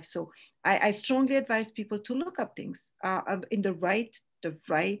do in life. So I strongly advise people to look up things in the right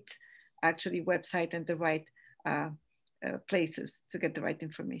actually website and the right places to get the right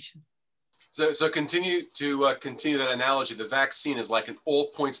information. So continue that analogy. The vaccine is like an all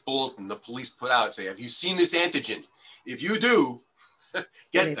points bulletin the police put out. Say, have you seen this antigen? If you do,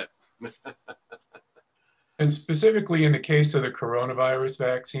 get them. And specifically in the case of the coronavirus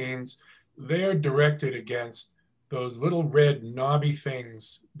vaccines, they are directed against those little red knobby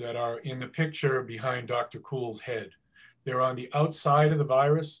things that are in the picture behind Dr. Kuhl's head. They're on the outside of the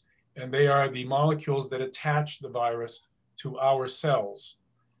virus, and they are the molecules that attach the virus to our cells.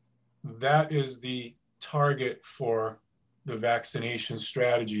 That is the target for the vaccination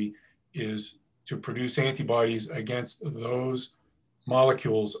strategy, is to produce antibodies against those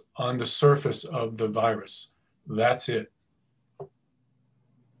molecules on the surface of the virus. That's it.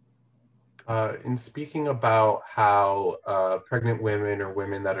 In speaking about how pregnant women or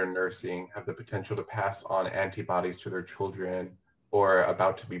women that are nursing have the potential to pass on antibodies to their children or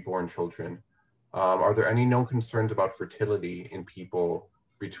about to be born children, are there any known concerns about fertility in people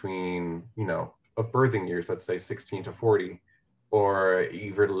between, of birthing years, let's say 16 to 40, or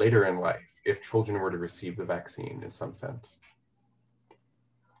even later in life, if children were to receive the vaccine in some sense?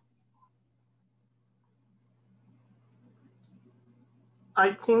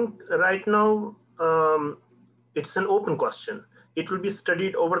 I think right now it's an open question. It will be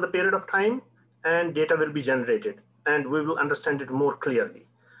studied over the period of time and data will be generated and we will understand it more clearly.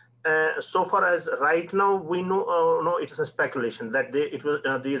 So far as right now, we know it is a speculation that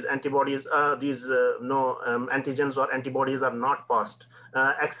these antibodies, antigens or antibodies are not passed,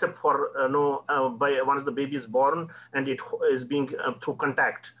 except for by once the baby is born and it is being through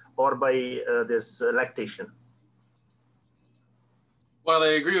contact or by this lactation. While I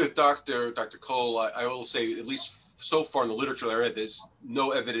agree with Dr. Cole, I will say, at least so far in the literature I read, there's no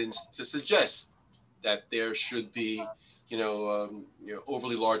evidence to suggest that there should be,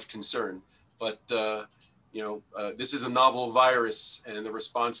 overly large concern. But this is a novel virus, and the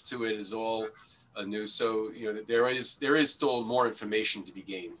response to it is all new. So there is still more information to be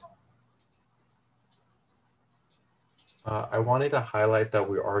gained. I wanted to highlight that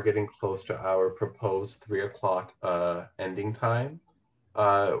we are getting close to our proposed 3 o'clock ending time.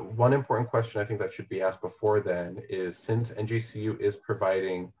 One important question I think that should be asked before then is, since NJCU is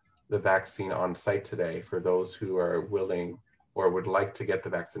providing the vaccine on site today for those who are willing or would like to get the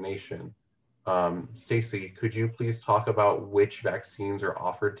vaccination, Stacy, could you please talk about which vaccines are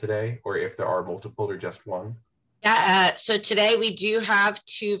offered today, or if there are multiple or just one? Yeah, so today we do have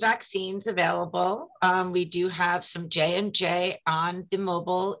 2 vaccines available. We do have some J&J on the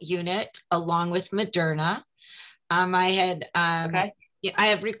mobile unit along with Moderna. I had okay. Yeah, I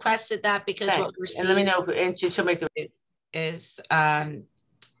have requested that because okay. What we're seeing, and let me know if she'll make the is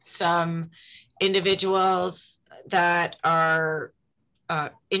some individuals that are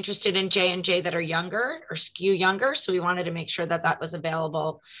interested in J&J that are younger or skew younger. So we wanted to make sure that that was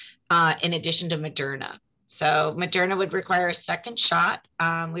available in addition to Moderna. So Moderna would require a second shot.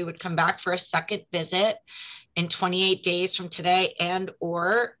 We would come back for a second visit. in 28 days from today, and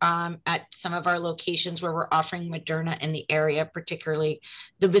or at some of our locations where we're offering Moderna in the area, particularly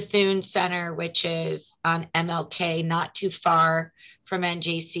the Bethune Center, which is on MLK, not too far from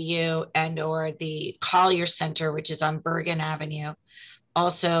NJCU, and or the Collier Center, which is on Bergen Avenue,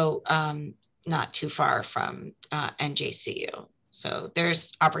 also not too far from NJCU. So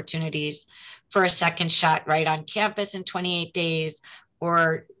there's opportunities for a second shot right on campus in 28 days,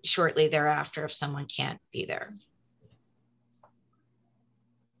 or shortly thereafter if someone can't be there.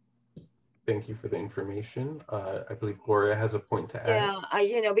 Thank you for the information. I believe Gloria has a point to add.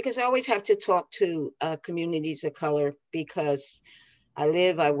 Yeah, because I always have to talk to communities of color, because I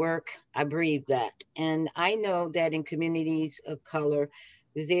live, I work, I breathe that. And I know that in communities of color,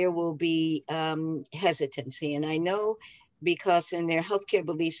 there will be hesitancy. And I know because in their healthcare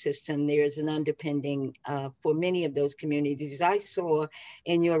belief system, there's an underpinning for many of those communities. I saw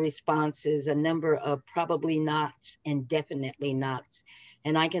in your responses a number of probably nots and definitely nots.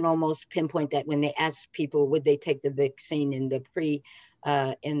 And I can almost pinpoint that when they ask people, would they take the vaccine in the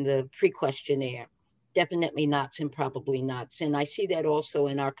pre-questionnaire. Definitely nots and probably nots. And I see that also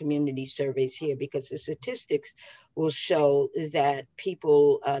in our community surveys here, because the statistics will show that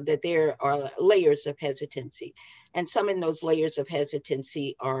people, that there are layers of hesitancy. And some in those layers of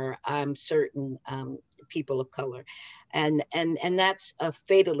hesitancy are, I'm certain, people of color. And that's a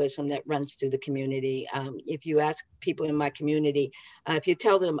fatalism that runs through the community. If you ask people in my community, if you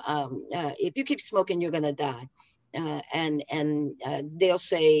tell them, if you keep smoking, you're gonna die. They'll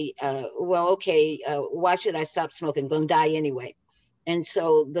say, well, okay, why should I stop smoking? Gonna die anyway. And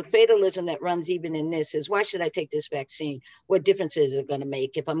so the fatalism that runs even in this is, why should I take this vaccine? What difference is it gonna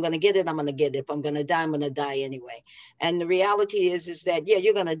make? If I'm gonna get it, I'm gonna get it. If I'm gonna die, I'm gonna die anyway. And the reality is that, yeah,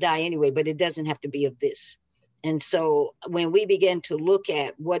 you're gonna die anyway, but it doesn't have to be of this. And so when we begin to look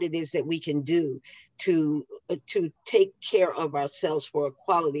at what it is that we can do to take care of ourselves for a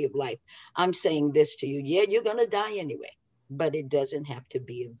quality of life, I'm saying this to you, yeah, you're gonna die anyway, but it doesn't have to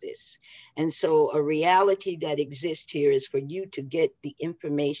be of this. And so a reality that exists here is for you to get the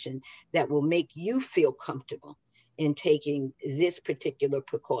information that will make you feel comfortable in taking this particular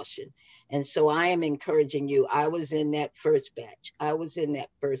precaution. And so I am encouraging you. I was in that first batch.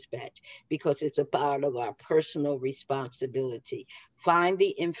 Because it's a part of our personal responsibility. Find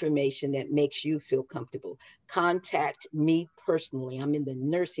the information that makes you feel comfortable. Contact me personally. I'm in the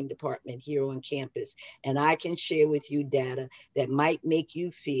nursing department here on campus, and I can share with you data that might make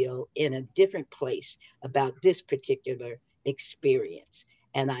you feel in a different place about this particular experience.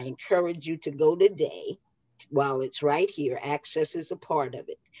 And I encourage you to go today while it's right here. Access is a part of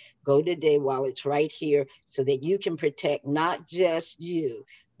it. Go today while it's right here so that you can protect not just you,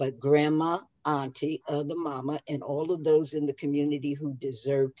 but grandma, auntie, other mama, and all of those in the community who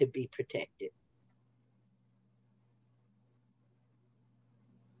deserve to be protected.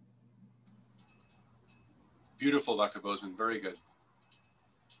 Beautiful, Dr. Boseman, very good.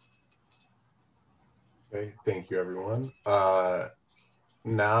 Okay, thank you, everyone.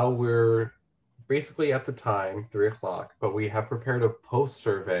 Now we're basically at the time, 3 o'clock, but we have prepared a post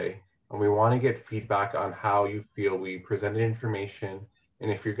survey, and we want to get feedback on how you feel we presented information,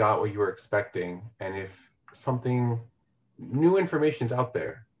 and if you got what you were expecting, and if something new information's out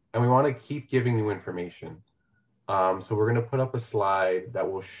there, and we want to keep giving new information. So we're going to put up a slide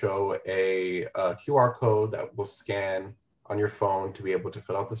that will show a QR code that will scan on your phone to be able to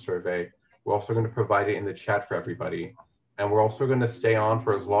fill out the survey. We're also going to provide it in the chat for everybody. And we're also going to stay on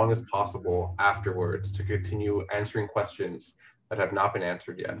for as long as possible afterwards to continue answering questions that have not been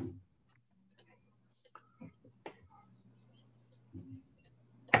answered yet.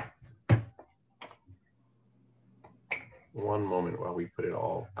 One moment while we put it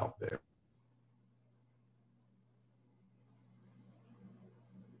all out there.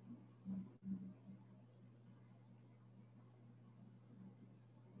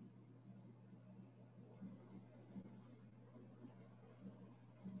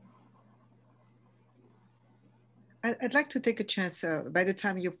 I'd like to take a chance. By the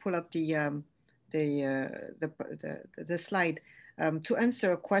time you pull up the slide, to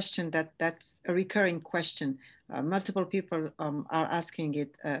answer a question that's a recurring question. Multiple people are asking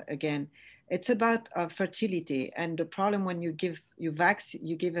it again. It's about fertility, and the problem when you give a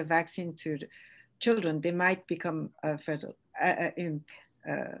vaccine to children, they might become fertile.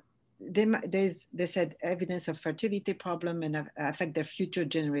 They said evidence of fertility problem and affect their future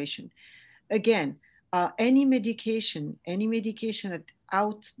generation. Again. Any medication that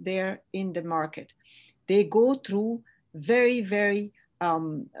out there in the market, they go through very, very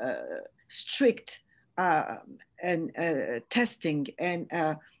strict testing and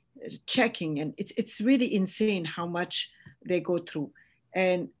checking, and it's really insane how much they go through.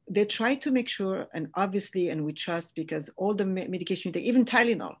 And they try to make sure, and obviously, and we trust, because all the medication you take, even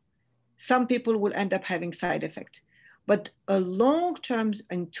Tylenol, some people will end up having side effect. But a long term,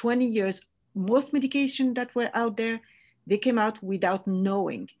 in 20 years, most medication that were out there, they came out without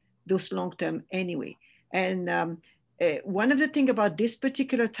knowing those long term anyway. And one of the things about this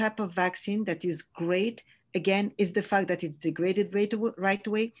particular type of vaccine that is great, again, is the fact that it's degraded right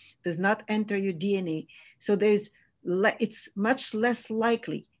away, does not enter your DNA. So it's much less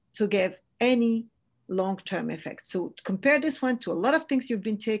likely to give any long-term effect. So compare this one to a lot of things you've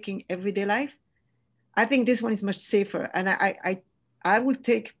been taking everyday life. I think this one is much safer. And I would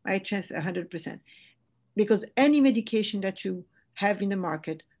take my chance 100%, because any medication that you have in the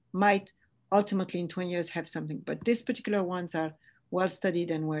market might ultimately in 20 years have something, but these particular ones are well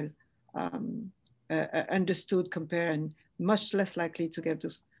studied and well understood, compare, and much less likely to get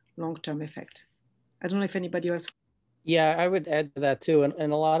this long-term effect. I don't know if anybody else. Yeah, I would add to that too.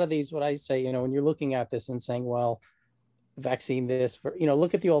 And a lot of these, what I say, when you're looking at this and saying, well, vaccine this,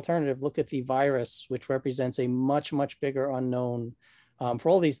 look at the alternative, look at the virus, which represents a much, much bigger unknown for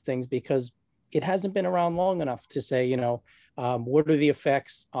all these things, because it hasn't been around long enough to say, what are the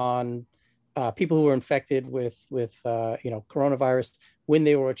effects on people who were infected with coronavirus when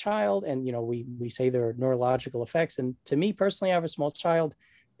they were a child. And, we say there are neurological effects. And to me personally, I have a small child.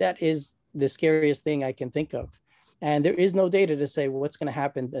 That is the scariest thing I can think of. And there is no data to say, well, what's going to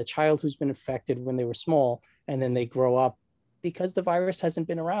happen, a child who's been infected when they were small, and then they grow up, because the virus hasn't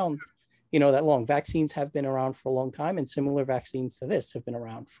been around, that long. Vaccines have been around for a long time, and similar vaccines to this have been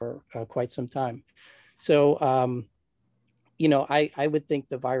around for quite some time. So, I would think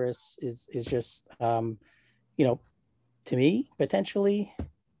the virus is just, to me, potentially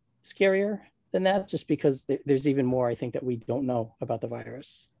scarier than that, just because there's even more, I think, that we don't know about the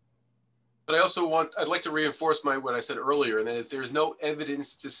virus. But I'd like to reinforce what I said earlier, and that is there's no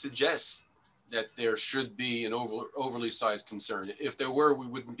evidence to suggest that there should be an overly sized concern. If there were, we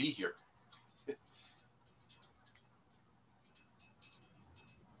wouldn't be here.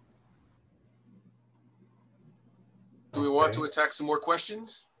 Do we want to attack some more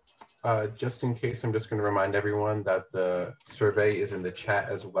questions? Just in case, I'm just going to remind everyone that the survey is in the chat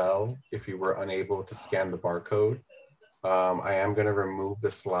as well, if you were unable to scan the barcode. I am going to remove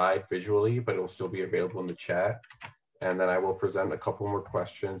the slide visually, but it will still be available in the chat. And then I will present a couple more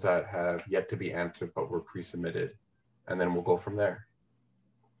questions that have yet to be answered, but were pre-submitted. And then we'll go from there.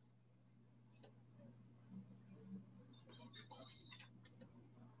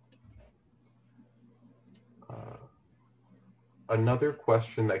 Another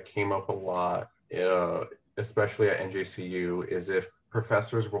question that came up a lot, especially at NJCU, is if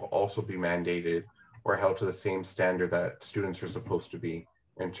professors will also be mandated or held to the same standard that students are supposed to be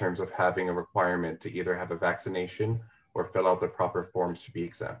in terms of having a requirement to either have a vaccination or fill out the proper forms to be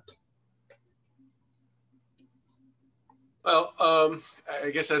exempt. Well,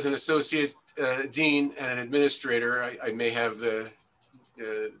 I guess as an associate dean and an administrator, I may have the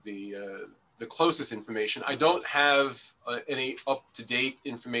closest information. I don't have any up-to-date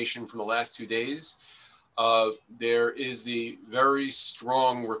information from the last 2 days. There is the very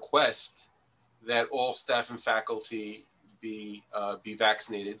strong request that all staff and faculty be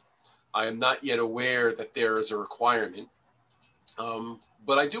vaccinated. I am not yet aware that there is a requirement,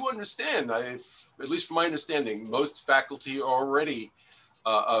 but I do understand, at least from my understanding, most faculty are already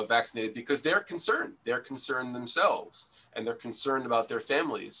vaccinated because they're concerned. They're concerned themselves, and they're concerned about their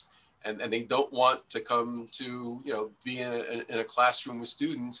families. And they don't want to come to, be in a classroom with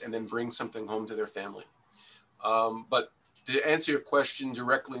students and then bring something home to their family. But to answer your question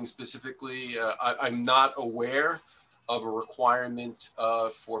directly and specifically, I'm not aware of a requirement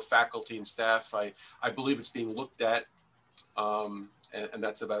for faculty and staff. I believe it's being looked at, and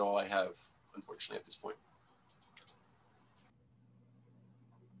that's about all I have, unfortunately, at this point.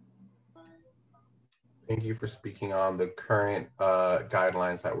 Thank you for speaking on the current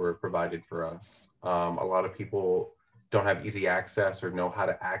guidelines that were provided for us. A lot of people don't have easy access or know how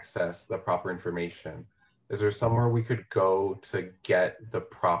to access the proper information. Is there somewhere we could go to get the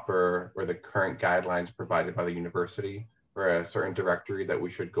proper or the current guidelines provided by the university, or a certain directory that we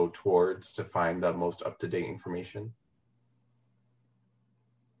should go towards to find the most up-to-date information?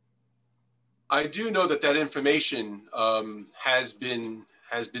 I do know that information has been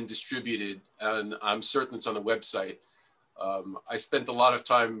distributed, and I'm certain it's on the website. I spent a lot of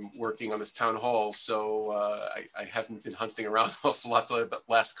time working on this town hall, so I haven't been hunting around an awful lot the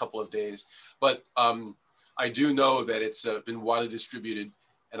last couple of days. But I do know that it's been widely distributed,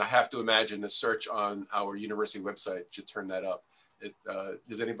 and I have to imagine a search on our university website should turn that up.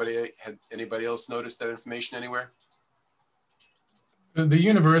 Does anybody else notice that information anywhere? The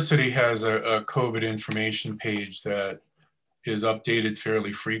university has a COVID information page that is updated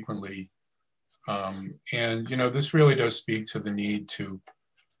fairly frequently. And, you know, this really does speak to the need to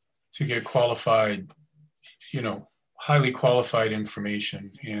get qualified, you know, highly qualified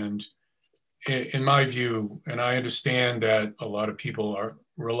information. And in my view, and I understand that a lot of people are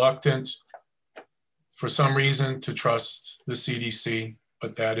reluctant for some reason to trust the CDC,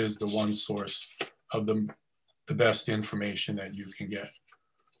 but that is the one source of the best information that you can get.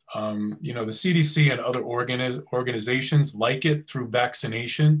 You know, the CDC and other organizations like it through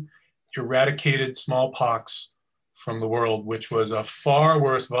vaccination eradicated smallpox from the world, which was a far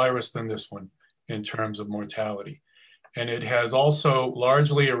worse virus than this one in terms of mortality. And it has also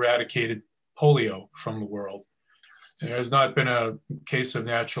largely eradicated polio from the world. There has not been a case of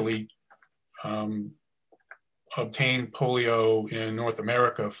naturally obtained polio in North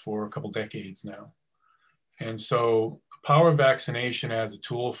America for a couple decades now. And so the power of vaccination as a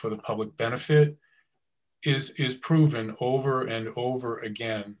tool for the public benefit is proven over and over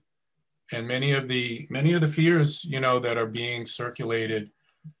again. And many of the fears, you know, that are being circulated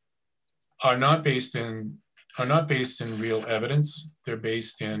are not based in real evidence. They're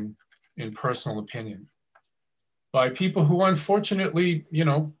based in personal opinion by people who, unfortunately, you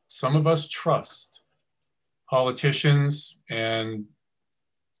know, some of us trust. Politicians and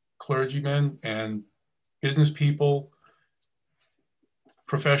clergymen and business people,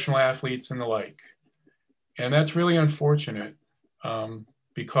 professional athletes and the like. And that's really unfortunate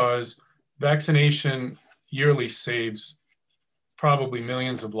because vaccination yearly saves probably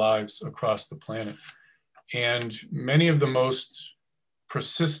millions of lives across the planet. And many of the most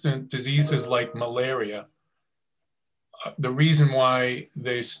persistent diseases like malaria, the reason why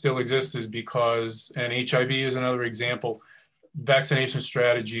they still exist is because, and HIV is another example, vaccination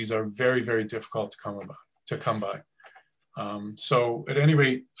strategies are very, very difficult to come by. So at any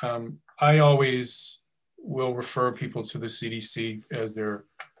rate, I always will refer people to the CDC as their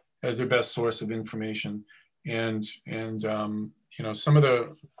best source of information. And you know, some of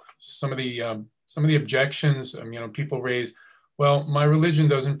the objections, you know, people raise, well, my religion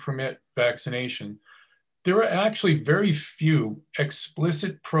doesn't permit vaccination. There are actually very few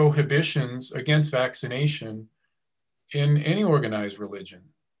explicit prohibitions against vaccination in any organized religion.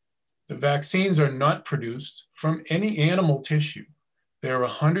 The vaccines are not produced from any animal tissue. They're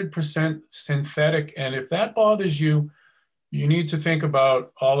 100% synthetic. And if that bothers you, you need to think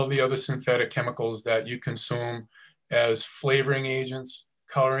about all of the other synthetic chemicals that you consume as flavoring agents,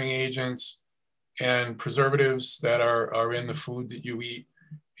 coloring agents, and preservatives that are in the food that you eat.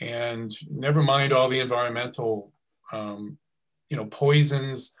 And never mind all the environmental, you know,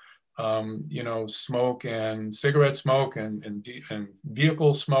 poisons, you know, smoke and cigarette smoke and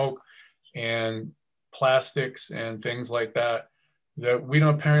vehicle smoke and plastics and things like that, that we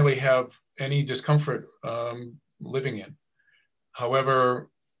don't apparently have any discomfort living in. However,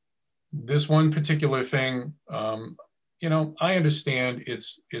 this one particular thing, you know, I understand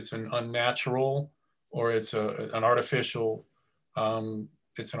it's an unnatural or it's an artificial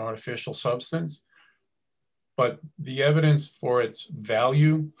substance, but the evidence for its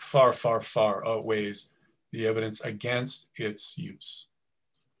value far, far, far outweighs the evidence against its use.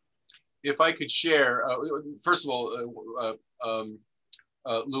 If I could share, first of all,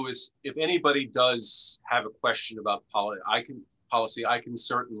 Louis, if anybody does have a question about policy, I can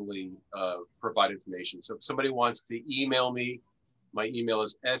certainly provide information. So if somebody wants to email me, my email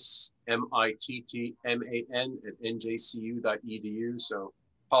is smittman@njcu.edu. So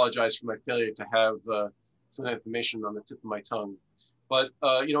apologize for my failure to have some information on the tip of my tongue. But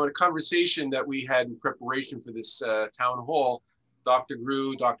you know, in a conversation that we had in preparation for this town hall, Dr.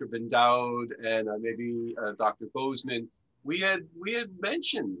 Grew, Dr. Bendaoud, and maybe Dr. Boseman, we had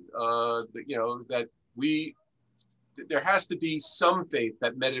mentioned that, you know, that there has to be some faith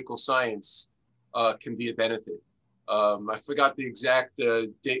that medical science can be a benefit. I forgot the exact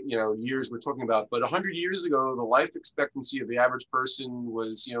date, you know, years we're talking about, but 100 years ago, the life expectancy of the average person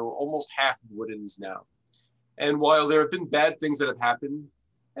was, you know, almost half of what it is now. And while there have been bad things that have happened,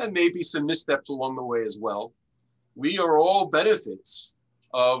 and maybe some missteps along the way as well, we are all benefits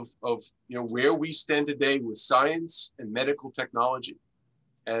of you know, where we stand today with science and medical technology.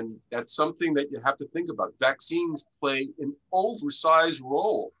 And that's something that you have to think about. Vaccines play an oversized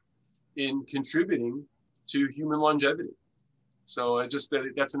role in contributing to human longevity. So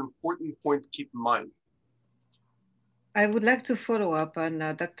that's an important point to keep in mind. I would like to follow up on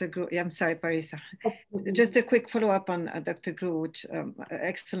Dr. Gru. I'm sorry, Parisa. Just a quick follow up on Dr. Gru, which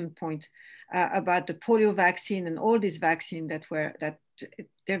excellent point about the polio vaccine and all these vaccines that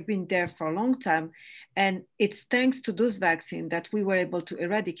they've been there for a long time. And it's thanks to those vaccines that we were able to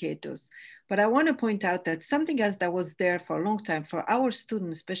eradicate those. But I want to point out that something else that was there for a long time for our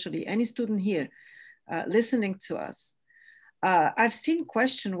students, especially any student here listening to us. I've seen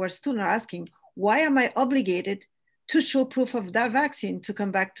questions where students are asking, why am I obligated to show proof of that vaccine to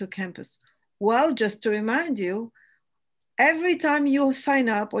come back to campus? Well, just to remind you, every time you sign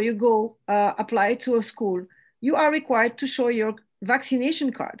up or you go apply to a school, you are required to show your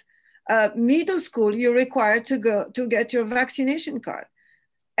vaccination card. Middle school, you're required to go to get your vaccination card.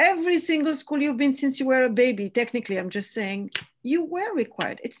 Every single school you've been since you were a baby, technically, I'm just saying, you were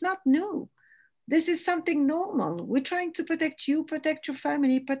required. It's not new. This is something normal. We're trying to protect you, protect your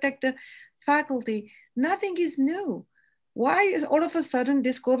family, protect the faculty. Nothing is new. Why is all of a sudden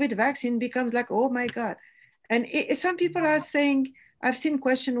this COVID vaccine becomes like, oh my God. And some people are saying, I've seen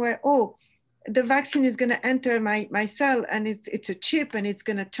questions where, oh, the vaccine is gonna enter my cell and it's a chip and it's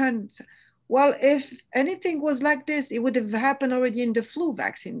gonna turn. Well, if anything was like this, it would have happened already in the flu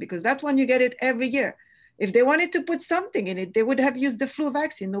vaccine because that one you get it every year. If they wanted to put something in it, they would have used the flu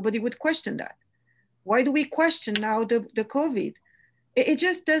vaccine. Nobody would question that. Why do we question now the COVID? It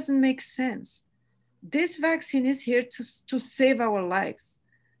just doesn't make sense. This vaccine is here to save our lives,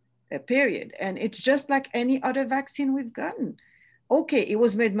 period. And it's just like any other vaccine we've gotten. Okay, it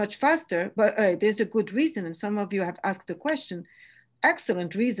was made much faster, but there's a good reason. And some of you have asked the question,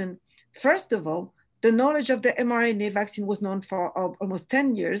 excellent reason. First of all, the knowledge of the mRNA vaccine was known for almost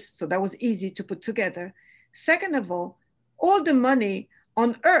 10 years. So that was easy to put together. Second of all the money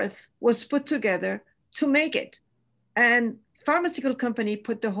on earth was put together to make it. And pharmaceutical company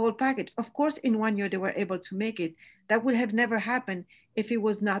put the whole package. Of course, in 1 year, they were able to make it. That would have never happened if it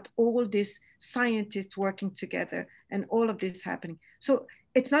was not all these scientists working together and all of this happening. So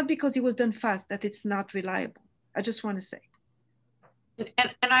it's not because it was done fast that it's not reliable. I just want to say.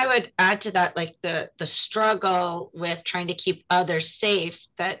 And I would add to that, like the struggle with trying to keep others safe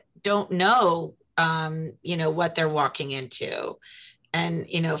that don't know, what they're walking into. And,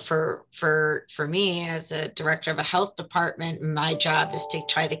 for me as a director of a health department, my job is to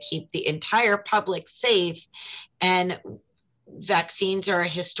try to keep the entire public safe. And vaccines are a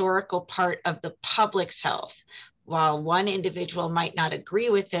historical part of the public's health. While one individual might not agree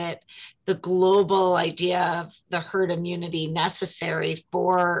with it, the global idea of the herd immunity necessary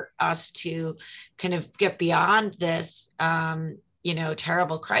for us to kind of get beyond this,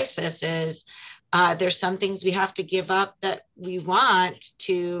 terrible crisis is there's some things we have to give up that we want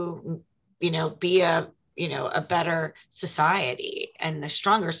to, be a better society and a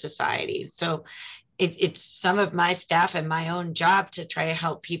stronger society. So it's some of my staff and my own job to try to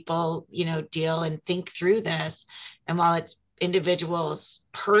help people, deal and think through this. And while it's individuals'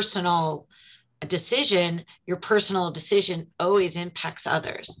 personal decision, your personal decision always impacts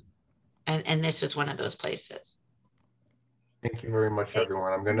others. And this is one of those places. Thank you very much,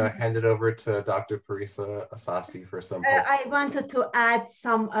 everyone. I'm going to hand it over to Dr. Parisa Assassi for some help. I wanted to add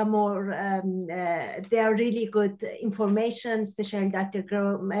some more, they are really good information, especially Dr.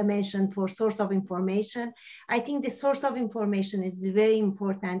 Gro mentioned for source of information. I think the source of information is very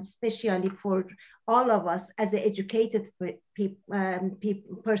important, especially for all of us as an educated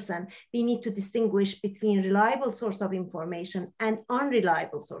person. We need to distinguish between reliable source of information and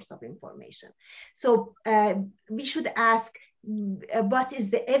unreliable source of information. So we should ask, what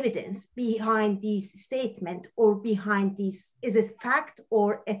is the evidence behind this statement or behind this? Is it fact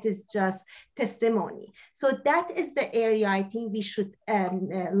or it is just testimony? So that is the area I think we should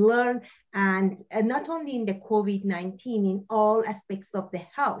learn, and not only in the COVID-19, in all aspects of the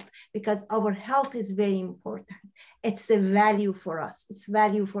health, because our health is very important. It's a value for us. It's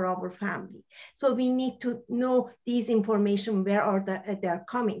value for our family. So we need to know these information, where are they're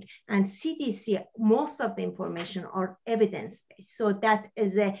coming. And CDC, most of the information are evidence-based. So that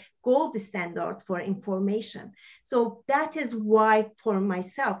is a gold standard for information. So that is why for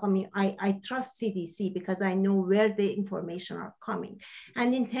myself, I trust CDC because I know where the information are coming.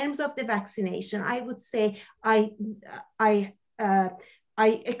 And in terms of the vaccination, I would say I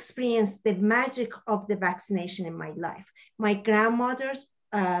experienced the magic of the vaccination in my life. My grandmothers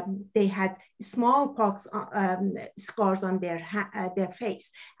they had smallpox scars on their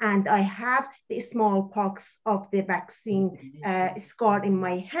face. And I have the smallpox of the vaccine scar in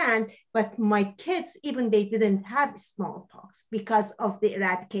my hand, but my kids, even they didn't have smallpox because of the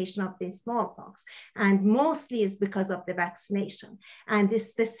eradication of the smallpox. And mostly is because of the vaccination. And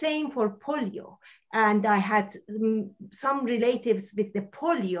it's the same for polio. And I had some relatives with the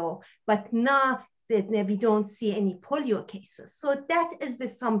polio, but now we don't see any polio cases. So that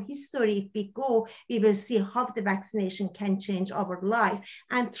is some history. If we go, we will see how the vaccination can change our life.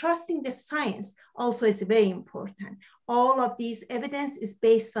 And trusting the science also is very important. All of these evidence is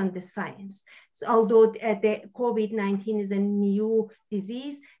based on the science. So although the COVID-19 is a new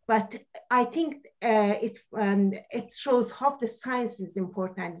disease, but I think it shows how the science is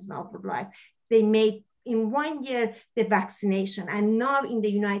important in our life. They made in 1 year the vaccination, and now in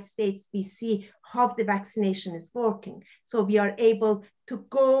the United States we see how the vaccination is working. So we are able to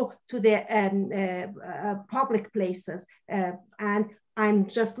go to the public places, and I'm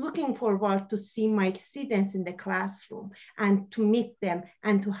just looking forward to see my students in the classroom and to meet them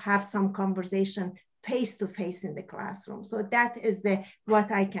and to have some conversation face-to-face in the classroom. So that is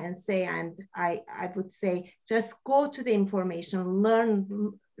what I can say. And I would say, just go to the information,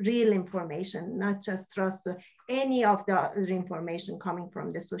 learn real information, not just trust any of the other information coming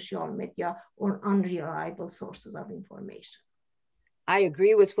from the social media or unreliable sources of information. I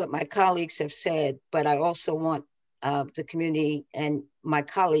agree with what my colleagues have said, but I also want the community and my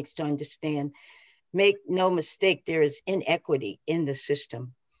colleagues to understand, make no mistake, there is inequity in the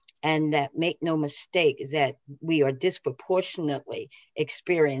system. And that make no mistake that we are disproportionately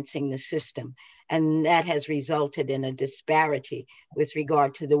experiencing the system. And that has resulted in a disparity with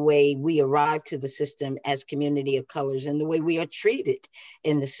regard to the way we arrive to the system as community of colors and the way we are treated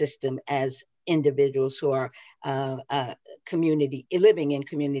in the system as individuals who are living in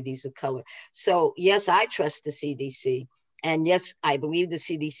communities of color. So yes, I trust the CDC. And yes, I believe the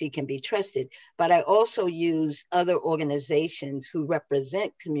CDC can be trusted, but I also use other organizations who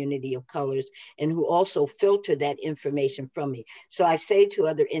represent community of colors and who also filter that information from me. So I say to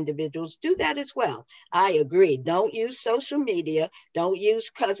other individuals, do that as well. I agree. Don't use social media. Don't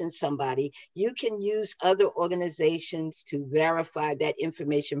use cousin somebody. You can use other organizations to verify that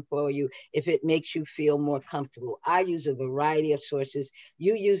information for you if it makes you feel more comfortable. I use a variety of sources.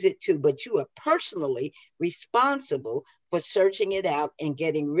 You use it too, but you are personally responsible for searching it out and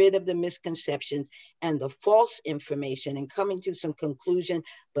getting rid of the misconceptions and the false information and coming to some conclusion,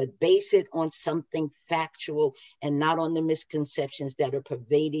 but base it on something factual and not on the misconceptions that are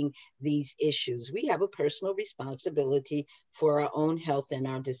pervading these issues. We have a personal responsibility for our own health and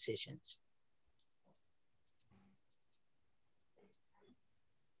our decisions.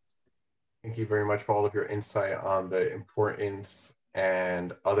 Thank you very much for all of your insight on the importance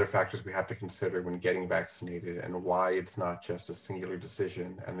and other factors we have to consider when getting vaccinated and why it's not just a singular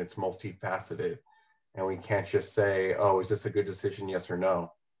decision and it's multifaceted. And we can't just say, oh, is this a good decision, yes or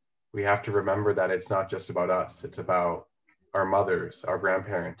no? We have to remember that it's not just about us. It's about our mothers, our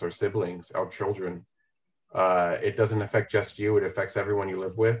grandparents, our siblings, our children. It doesn't affect just you. It affects everyone you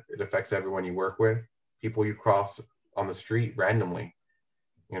live with. It affects everyone you work with, people you cross on the street randomly,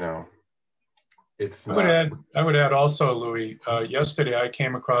 you know. I would add also, Louis, yesterday I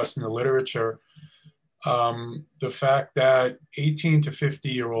came across in the literature the fact that 18 to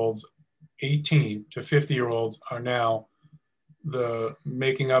 50-year-olds are now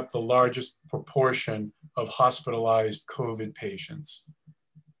making up the largest proportion of hospitalized COVID patients.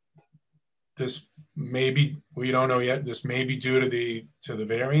 This may be, we don't know yet, this may be due to the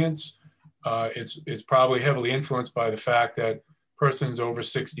variants. It's probably heavily influenced by the fact that persons over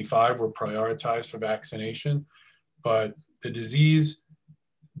 65 were prioritized for vaccination, but the disease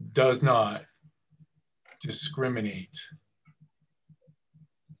does not discriminate.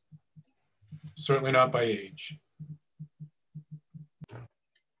 Certainly not by age.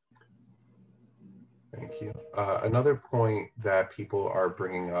 Thank you. Another point that people are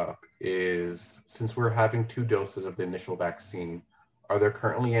bringing up is, since we're having 2 doses of the initial vaccine, is there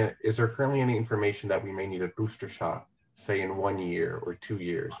currently any information that we may need a booster shot, say in 1 year or 2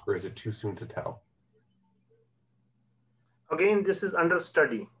 years, or is it too soon to tell? Again, this is under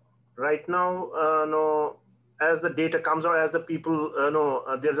study. Right now, as the data comes out, as the people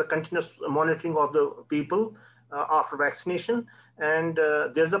there's a continuous monitoring of the people after vaccination. And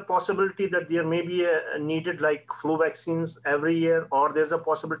there's a possibility that there may be needed like flu vaccines every year, or there's a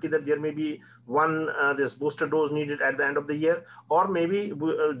possibility that there may be this booster dose needed at the end of the year, or maybe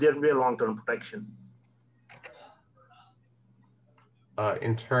there will be a long-term protection.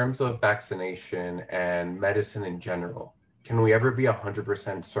 In terms of vaccination and medicine in general, can we ever be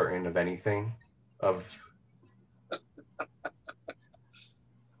 100% certain of anything?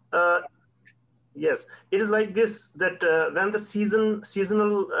 Yes, it is like this, that when the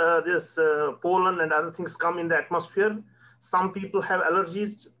seasonal this pollen and other things come in the atmosphere, some people have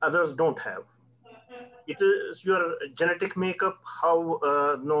allergies, others don't have. It is your genetic makeup, how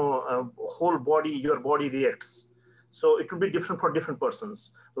whole body, your body reacts. So it will be different for different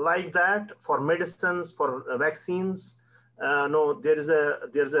persons. Like that, for medicines, for vaccines, there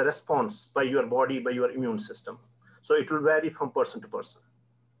is a response by your body, by your immune system. So it will vary from person to person.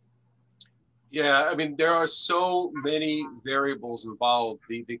 Yeah, I mean, there are so many variables involved.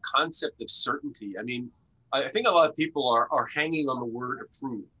 The concept of certainty. I mean, I think a lot of people are hanging on the word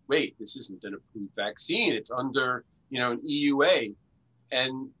approved. Wait, this isn't an approved vaccine. It's under, an EUA.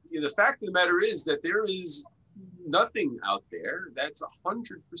 And the fact of the matter is that there is nothing out there that's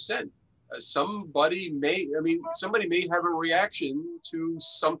 100%. Somebody may have a reaction to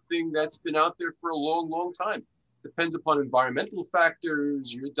something that's been out there for a long, long time. Depends upon environmental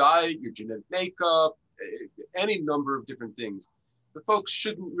factors, your diet, your genetic makeup, any number of different things. The folks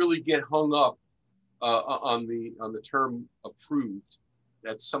shouldn't really get hung up on the term approved.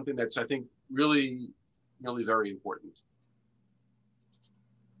 That's something that's, I think, really, really very important.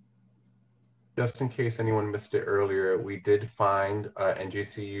 Just in case anyone missed it earlier, we did find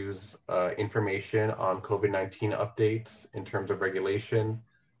NJCU's information on COVID-19 updates in terms of regulation,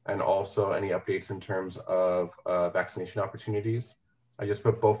 and also any updates in terms of vaccination opportunities. I just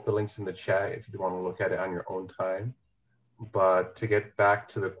put both the links in the chat if you want to look at it on your own time. But to get back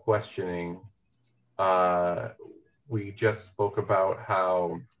to the questioning, we just spoke about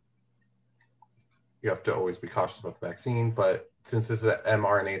how you have to always be cautious about the vaccine, but since this is an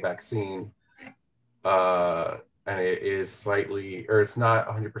mRNA vaccine, and it is slightly, or it's not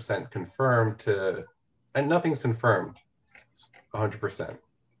 100% confirmed and nothing's confirmed 100%.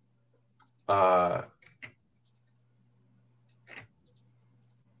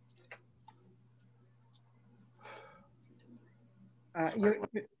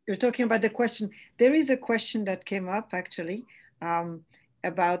 You're talking about the question. There is a question that came up actually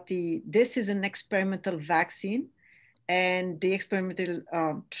about this is an experimental vaccine, and the experimental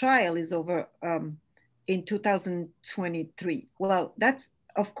trial is over in 2023. Well, that's,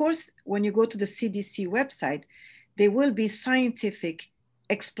 of course, when you go to the CDC website, there will be scientific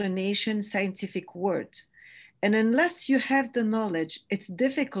explanation, scientific words. And unless you have the knowledge, it's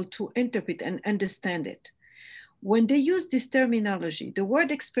difficult to interpret and understand it. When they use this terminology, the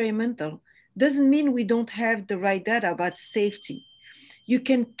word experimental doesn't mean we don't have the right data about safety. You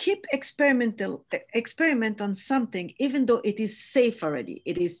can keep experiment on something even though it is safe already.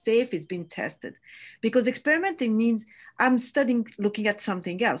 It is safe, it's been tested. Because experimenting means I'm studying, looking at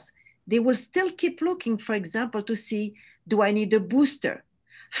something else. They will still keep looking, for example, to see, do I need a booster?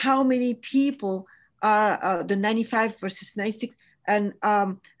 How many people are the 95 versus 96? And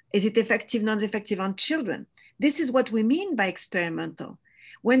is it effective, not effective on children? This is what we mean by experimental.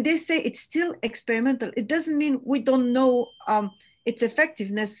 When they say it's still experimental, it doesn't mean we don't know its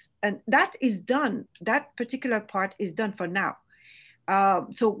effectiveness, and that is done. That particular part is done for now.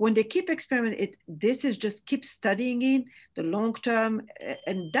 So when they keep experimenting, this is just keep studying it, the long term,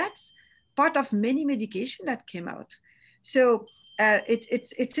 and that's part of many medication that came out. So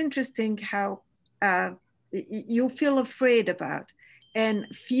it's interesting how you feel afraid about, and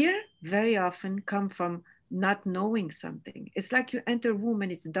fear very often come from not knowing something. It's like you enter a room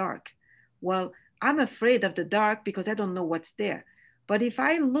and it's dark. Well, I'm afraid of the dark because I don't know what's there. But if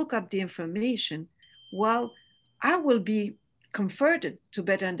I look up the information, well, I will be comforted to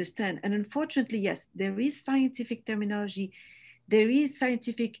better understand. And unfortunately, yes, there is scientific terminology. There is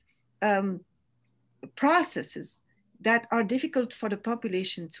scientific processes that are difficult for the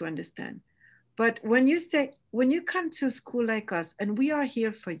population to understand. But when you come to a school like us, and we are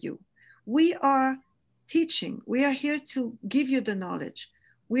here for you, we are teaching, we are here to give you the knowledge.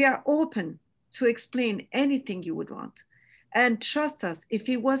 We are open to explain anything you would want. And trust us, if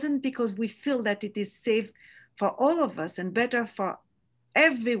it wasn't because we feel that it is safe for all of us and better for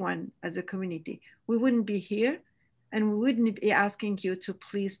everyone as a community, we wouldn't be here, and we wouldn't be asking you to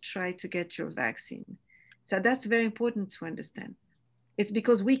please try to get your vaccine. So that's very important to understand. It's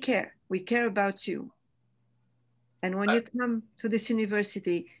because we care about you. And when you come to this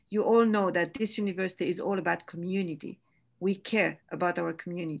university, you all know that this university is all about community. We care about our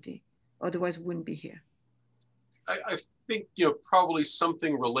community, otherwise we wouldn't be here. I think, probably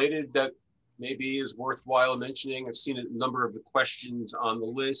something related that maybe is worthwhile mentioning. I've seen a number of the questions on the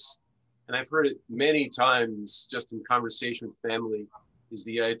list, and I've heard it many times just in conversation with family. is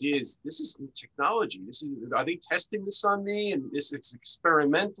the idea is this is technology. This is, are they testing this on me? And this is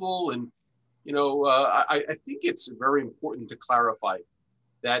experimental. And, you know, I think it's very important to clarify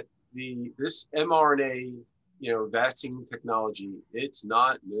that this mRNA, you know, vaccine technology, it's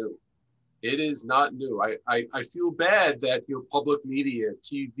not new. It is not new. I feel bad that, you know, public media,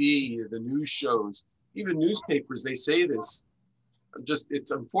 TV, the news shows, even newspapers, they say this.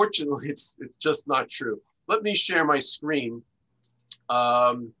 It's unfortunately, it's just not true. Let me share my screen.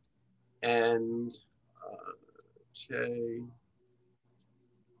 Okay.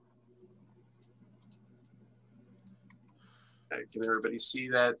 Can everybody see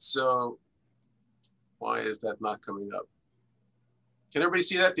that? So why is that not coming up? Can everybody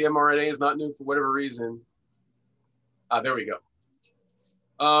see that? The mRNA is not new for whatever reason. There we go.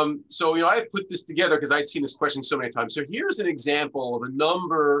 So, you know, I put this together because I'd seen this question so many times. So here's an example of a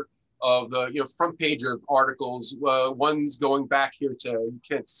number of the, you know, front page of articles. One's going back here to, you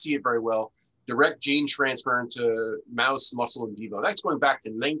can't see it very well, direct gene transfer into mouse muscle in vivo. That's going back to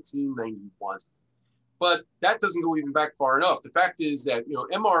 1991. But that doesn't go even back far enough. The fact is that, you know,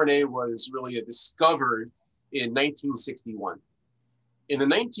 mRNA was really discovered in 1961. In the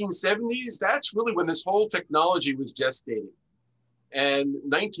 1970s, that's really when this whole technology was gestating. And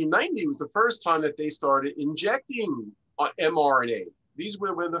 1990 was the first time that they started injecting mRNA. These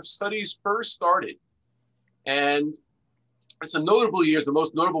were when the studies first started. And it's a notable year. The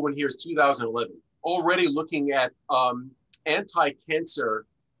most notable one here is 2011, already looking at anti-cancer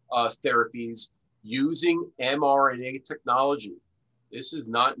therapies using mRNA technology. This is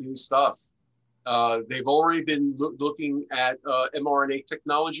not new stuff. They've already been looking at mRNA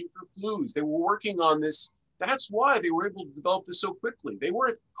technology for flus. They were working on this. That's why they were able to develop this so quickly. They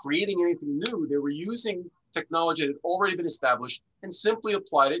weren't creating anything new. They were using technology that had already been established and simply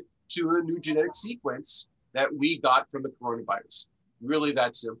applied it to a new genetic sequence that we got from the coronavirus. Really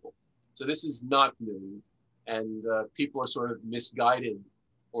that simple. So this is not new. And people are sort of misguided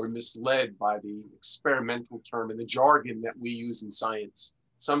or misled by the experimental term and the jargon that we use in science.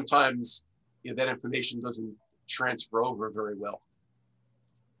 Sometimes, you know, that information doesn't transfer over very well.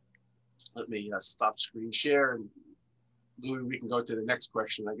 Let me stop screen share, and Louis, we can go to the next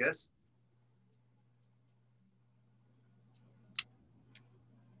question, I guess.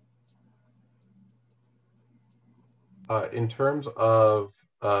 In terms of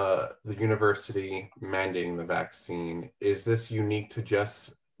the university mandating the vaccine, is this unique to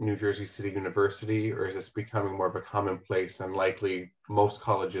just New Jersey City University, or is this becoming more of a commonplace and likely most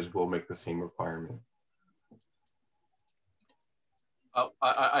colleges will make the same requirement?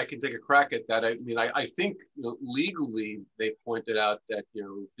 I can take a crack at that. I mean, I think, you know, legally they've pointed out that, you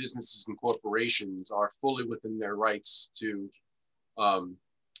know, businesses and corporations are fully within their rights to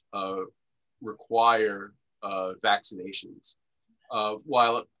require vaccinations.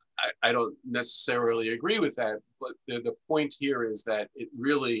 While I don't necessarily agree with that, but the point here is that it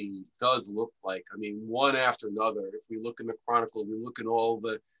really does look like, I mean, one after another, if we look in the Chronicle, we look in all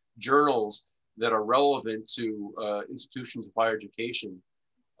the journals that are relevant to institutions of higher education,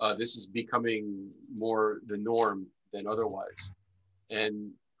 this is becoming more the norm than otherwise.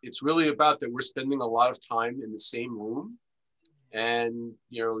 And it's really about that we're spending a lot of time in the same room, and,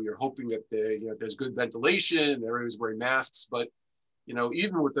 you know, you're hoping that there's good ventilation, everybody's wearing masks, but, you know,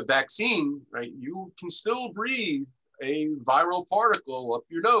 even with the vaccine, right, you can still breathe a viral particle up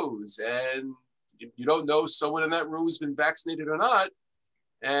your nose, and you don't know someone in that room has been vaccinated or not.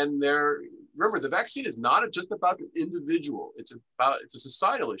 And remember, the vaccine is not just about the individual. It's a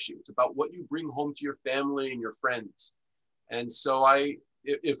societal issue. It's about what you bring home to your family and your friends. And so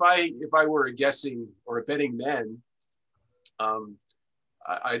if I were a guessing or a betting man,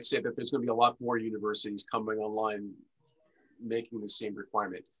 I'd say that there's going to be a lot more universities coming online making the same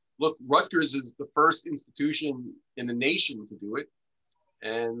requirement. Look, Rutgers is the first institution in the nation to do it,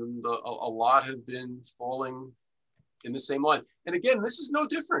 and a lot have been falling in the same line. And again, this is no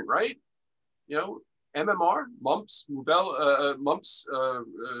different, right? You know, MMR, mumps, rubella,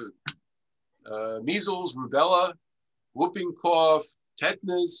 measles, rubella, whooping cough,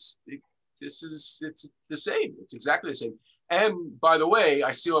 tetanus. It's the same. It's exactly the same. And by the way,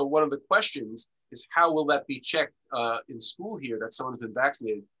 I see one of the questions is how will that be checked in school here that someone's been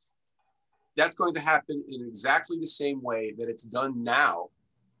vaccinated? That's going to happen in exactly the same way that it's done now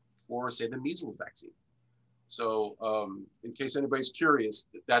for, say, the measles vaccine. So in case anybody's curious,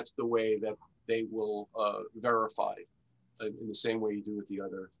 that's the way that they will verify in the same way you do with the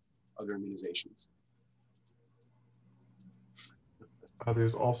other immunizations.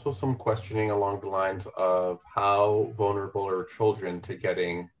 There's also some questioning along the lines of how vulnerable are children to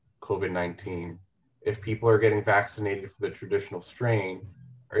getting COVID-19. if people are getting vaccinated for the traditional strain,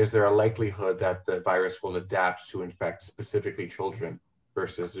 or is there a likelihood that the virus will adapt to infect specifically children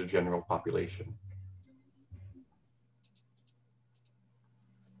versus the general population?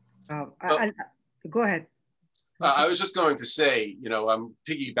 Go ahead. I was just going to say, you know, I'm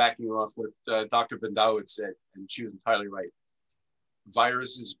piggybacking off what Dr. Bendaoud said, and she was entirely right.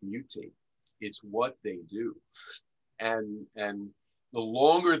 Viruses mutate. It's what they do. And the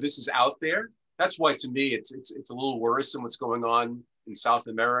longer this is out there, that's why to me, it's a little worrisome what's going on in South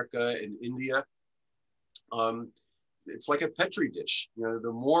America and India. It's like a Petri dish. You know,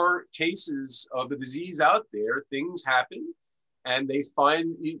 the more cases of the disease out there, things happen, and they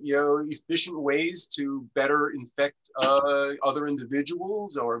find, you know, efficient ways to better infect other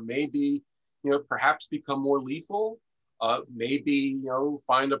individuals, or maybe, you know, perhaps become more lethal. Maybe, you know,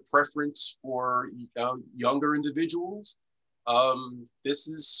 find a preference for younger individuals. This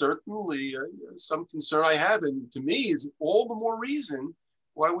is certainly some concern I have, and to me is all the more reason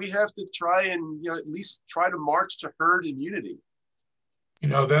why we have to try and, you know, at least try to march to herd immunity. You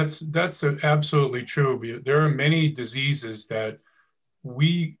know, that's absolutely true. There are many diseases that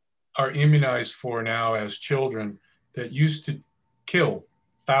we are immunized for now as children that used to kill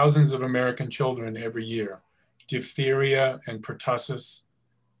thousands of American children every year. Diphtheria and pertussis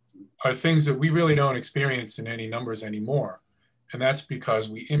are things that we really don't experience in any numbers anymore. And that's because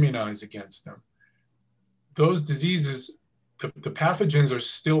we immunize against them. Those diseases, the pathogens are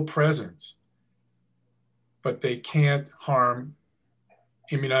still present, but they can't harm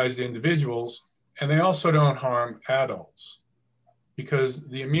immunized individuals, and they also don't harm adults, because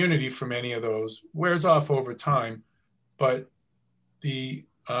the immunity from any of those wears off over time. But in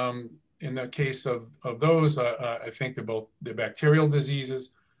the case of those, I think about the bacterial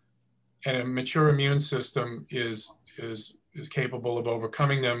diseases, and a mature immune system is capable of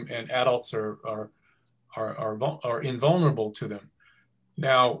overcoming them, and adults are invulnerable to them.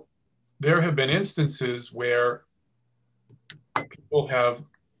 Now, there have been instances where people have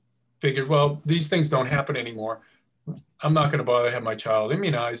figured, well, these things don't happen anymore. I'm not going to bother to have my child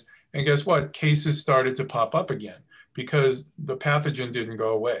immunized. And guess what? Cases started to pop up again because the pathogen didn't go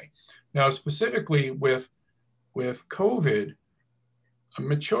away. Now, specifically with COVID, a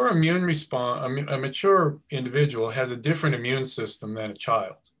mature immune response, a mature individual has a different immune system than a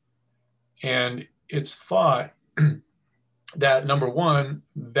child. And it's thought that, number one,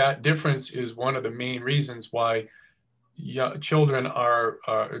 that difference is one of the main reasons why children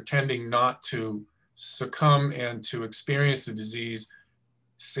are tending not to succumb and to experience the disease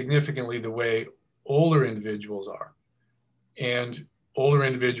significantly the way older individuals are. And older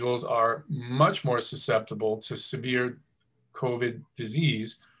individuals are much more susceptible to severe COVID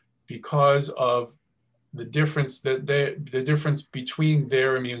disease because of the difference between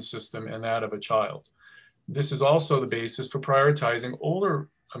their immune system and that of a child. This is also the basis for prioritizing older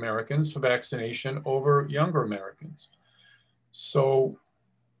Americans for vaccination over younger Americans. So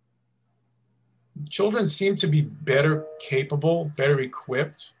children seem to be better capable, better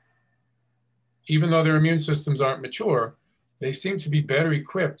equipped, even though their immune systems aren't mature, they seem to be better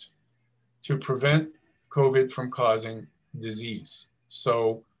equipped to prevent COVID from causing disease.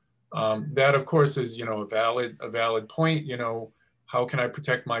 So that, of course, is, you know, a valid point. You know, how can I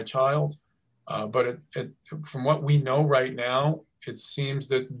protect my child? But from what we know right now, it seems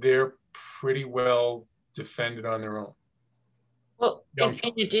that they're pretty well defended on their own. Well, in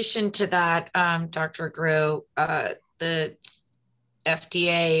addition to that, Dr. Grew, the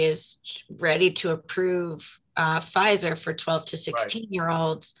FDA is ready to approve Pfizer for 12 to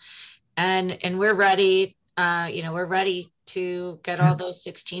 16-year-olds, and we're ready. We're ready to get all those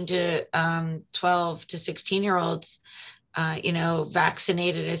 16 to 12 to 16-year-olds,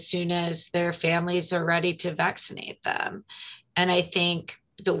 vaccinated as soon as their families are ready to vaccinate them. And I think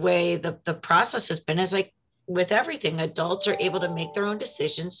the way the process has been is like with everything, adults are able to make their own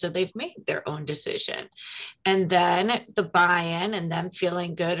decisions. So they've made their own decision. And then the buy-in and them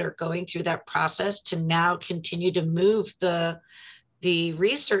feeling good or going through that process to now continue to move the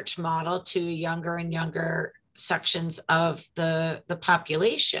research model to younger and younger sections of the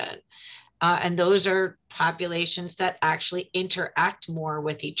population. And those are populations that actually interact more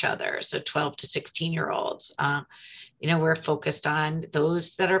with each other. So 12 to 16-year-olds, we're focused on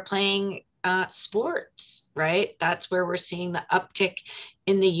those that are playing sports, right? That's where we're seeing the uptick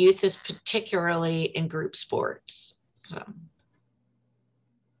in the youth, is particularly in group sports. So.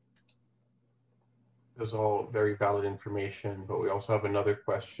 That's all very valid information, but we also have another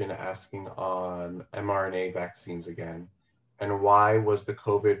question asking on mRNA vaccines again. And why was the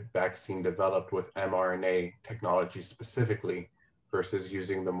COVID vaccine developed with mRNA technology specifically versus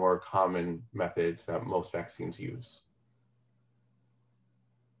using the more common methods that most vaccines use?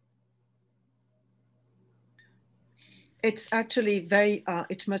 It's actually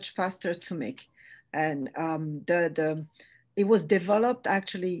it's much faster to make. And it was developed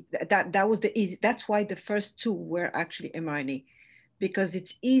actually, that was the easy, that's why the first two were actually mRNA, because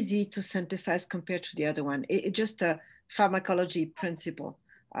it's easy to synthesize compared to the other one. It's just a pharmacology principle.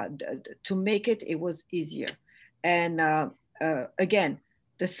 To make it, it was easier. And again,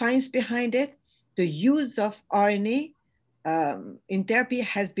 the science behind it, the use of RNA in therapy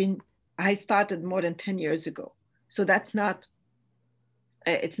I started more than 10 years ago. So that's not,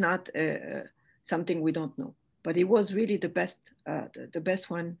 it's not something we don't know, but it was really the best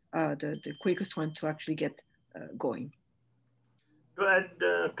one, the quickest one to actually get going. To add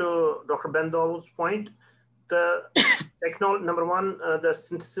to Dr. Bendaoud's point, the technology, number one, the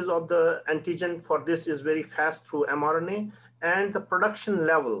synthesis of the antigen for this is very fast through mRNA, and the production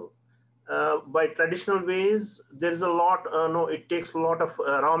level by traditional ways, there is a lot, it takes a lot of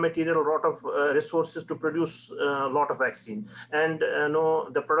raw material, a lot of resources to produce a lot of vaccine. And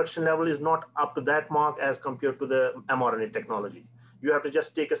the production level is not up to that mark as compared to the mRNA technology. You have to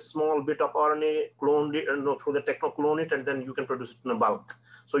just take a small bit of RNA, clone it, through the techno-clone it, and then you can produce it in a bulk.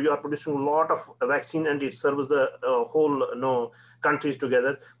 So you are producing a lot of vaccine, and it serves the whole countries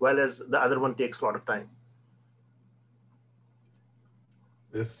together, while as the other one takes a lot of time.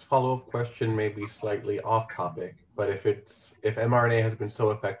 This follow-up question may be slightly off topic, but if mRNA has been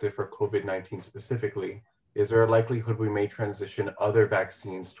so effective for COVID-19 specifically, is there a likelihood we may transition other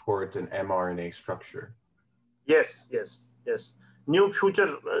vaccines towards an mRNA structure? Yes, yes, yes. New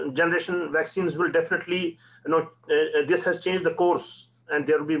future generation vaccines will definitely, this has changed the course, and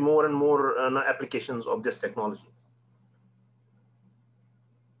there will be more and more applications of this technology.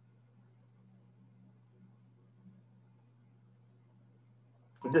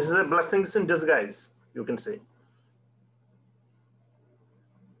 This is a blessing in disguise, you can say.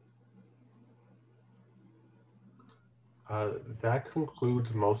 That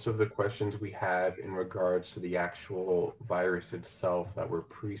concludes most of the questions we have in regards to the actual virus itself that were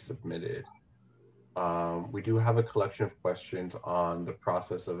pre-submitted. We do have a collection of questions on the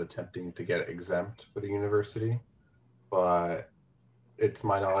process of attempting to get exempt for the university, but it's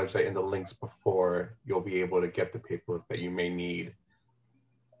my knowledge that in the links before, you'll be able to get the paperwork that you may need,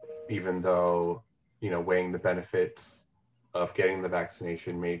 even though, weighing the benefits of getting the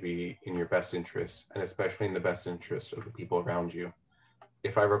vaccination may be in your best interest, and especially in the best interest of the people around you.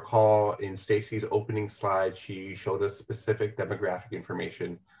 If I recall, in Stacy's opening slide, she showed us specific demographic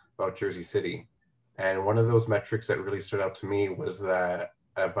information about Jersey City. And one of those metrics that really stood out to me was that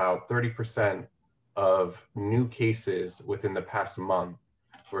about 30% of new cases within the past month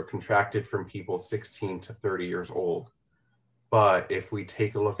were contracted from people 16 to 30 years old. But if we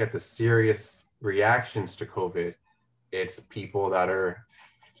take a look at the serious reactions to COVID, it's people that are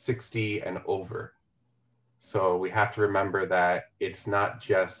 60 and over. So we have to remember that it's not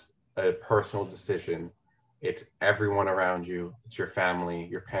just a personal decision. It's everyone around you. It's your family,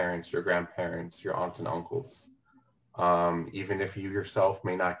 your parents, your grandparents, your aunts and uncles. Even if you yourself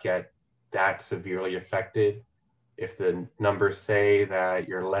may not get that severely affected, if the numbers say that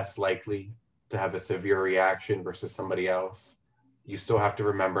you're less likely to have a severe reaction versus somebody else, you still have to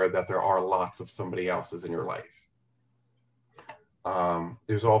remember that there are lots of somebody else's in your life.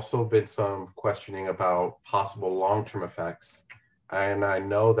 There's also been some questioning about possible long-term effects. And I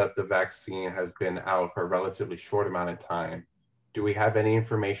know that the vaccine has been out for a relatively short amount of time. Do we have any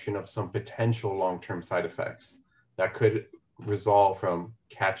information of some potential long-term side effects that could result from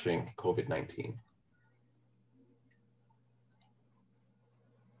catching COVID-19?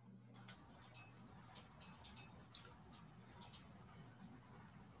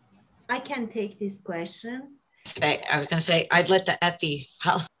 I can take this question. I was going to say, I'd let the epi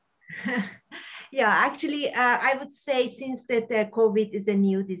help. Yeah, actually, I would say since that COVID is a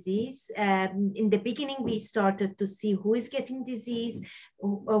new disease, in the beginning, we started to see who is getting disease,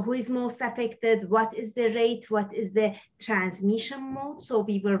 who is most affected, what is the rate, what is the transmission mode. So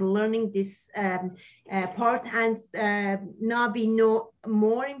we were learning this part, and now we know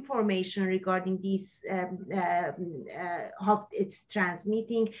more information regarding these, how it's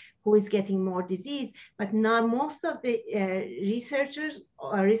transmitting, who is getting more disease. But now most of the research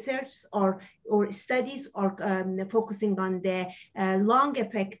or studies are focusing on the long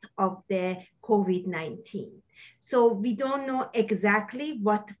effect of the COVID-19. So we don't know exactly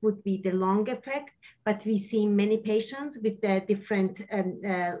what would be the long effect, but we see many patients with different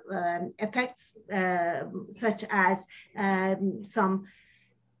effects, such as some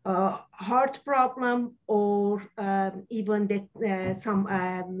heart problem or even some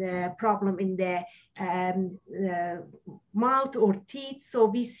problem in the mouth or teeth. So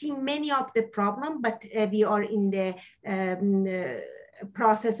we see many of the problem, but we are in the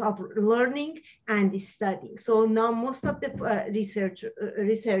process of learning and studying. So now most of the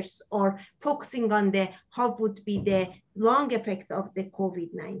research are focusing on the how would be the long effect of the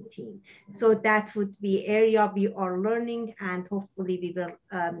COVID-19. So that would be area we are learning, and hopefully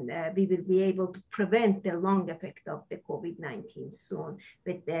we will be able to prevent the long effect of the COVID-19 soon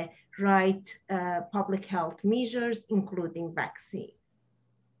with the right public health measures, including vaccine.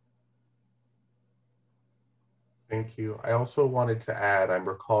 Thank you. I also wanted to add, I'm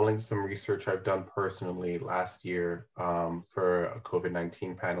recalling some research I've done personally last year for a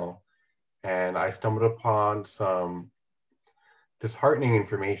COVID-19 panel, and I stumbled upon some disheartening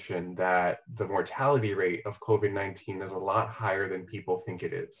information that the mortality rate of COVID-19 is a lot higher than people think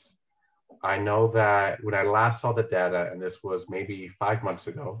it is. I know that when I last saw the data, and this was maybe 5 months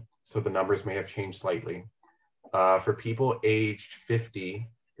ago, so the numbers may have changed slightly, for people aged 50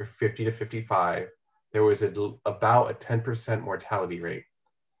 or 50 to 55, there was about a 10% mortality rate.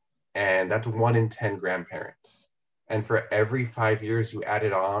 And that's 1 in 10 grandparents. And for every 5 years you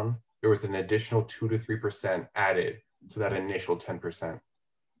added on, there was an additional 2 to 3% added to that initial 10%.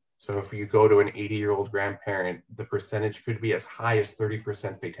 So if you go to an 80-year-old grandparent, the percentage could be as high as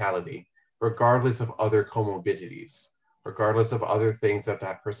 30% fatality, regardless of other comorbidities, regardless of other things that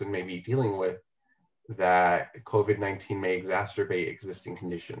that person may be dealing with, that COVID-19 may exacerbate existing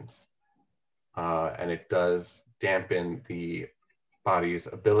conditions. And it does dampen the body's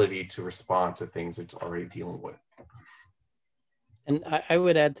ability to respond to things it's already dealing with. And I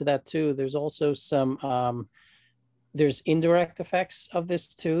would add to that too, there's also some, there's indirect effects of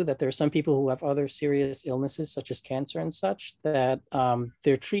this too, that there are some people who have other serious illnesses such as cancer and such, that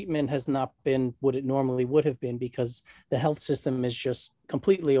their treatment has not been what it normally would have been because the health system is just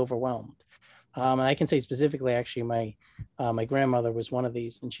completely overwhelmed. And I can say specifically, actually, my grandmother was one of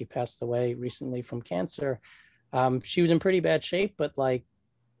these, and she passed away recently from cancer. She was in pretty bad shape, but like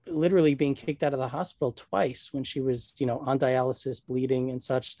literally being kicked out of the hospital twice when she was, on dialysis, bleeding and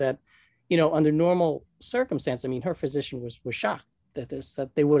such, that, under normal circumstance, I mean, her physician was shocked at this,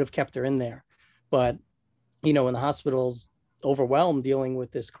 that they would have kept her in there. But, when the hospital's overwhelmed dealing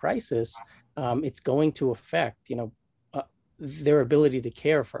with this crisis, it's going to affect, their ability to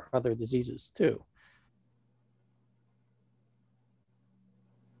care for other diseases too.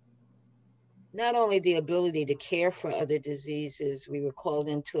 Not only the ability to care for other diseases, we were called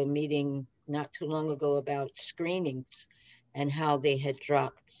into a meeting not too long ago about screenings and how they had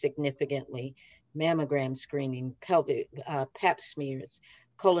dropped significantly. Mammogram screening, pelvic, pap smears,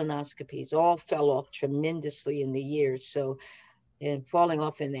 colonoscopies, all fell off tremendously in the year. So, and falling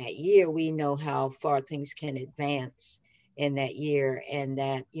off in that year, we know how far things can advance in that year, and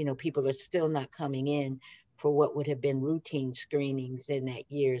that, people are still not coming in for what would have been routine screenings in that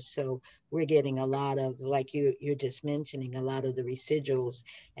year. So we're getting a lot of, like you're just mentioning, a lot of the residuals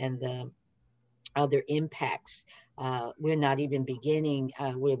and the other impacts. We're not even beginning,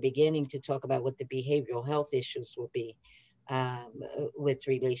 we're beginning to talk about what the behavioral health issues will be with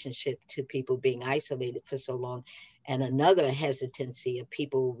relationship to people being isolated for so long, and another hesitancy of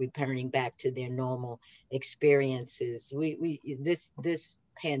people returning back to their normal experiences. This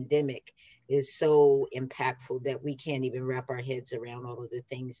pandemic is so impactful that we can't even wrap our heads around all of the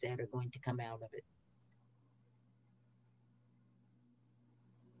things that are going to come out of it.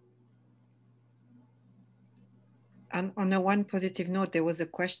 On a one positive note, there was a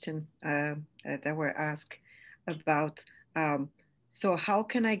question that were asked about, so how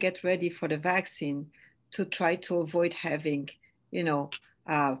can I get ready for the vaccine to try to avoid having,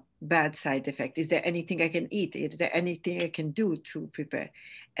 bad side effect? Is there anything I can eat? Is there anything I can do to prepare?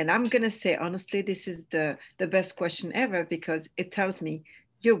 And I'm gonna say, honestly, this is the best question ever, because it tells me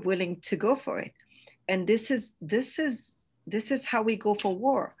you're willing to go for it. And this is how we go for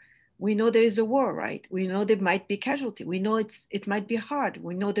war. We know there is a war, right? We know there might be casualty. We know it might be hard.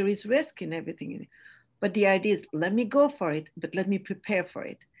 We know there is risk in everything. But the idea is, let me go for it, but let me prepare for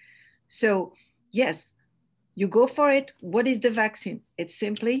it. So yes, you go for it. What is the vaccine? It's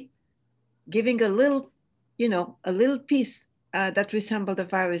simply giving a little piece that resembles the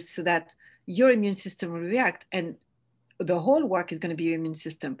virus so that your immune system will react, and the whole work is going to be your immune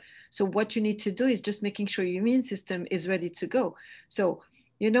system. So what you need to do is just making sure your immune system is ready to go. So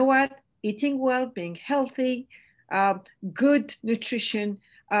you know what? Eating well, being healthy, good nutrition,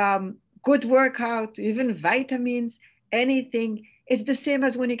 good workout, even vitamins, anything. It's the same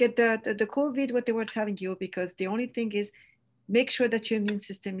as when you get the COVID, what they were telling you, because the only thing is Make sure that your immune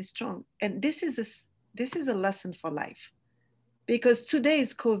system is strong. And this is a lesson for life. Because today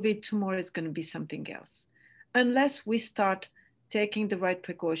is COVID, tomorrow is going to be something else, unless we start taking the right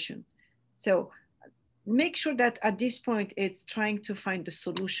precaution. So make sure that at this point, it's trying to find the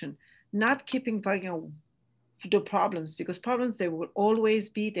solution, not keeping bugging the problems, because problems, they will always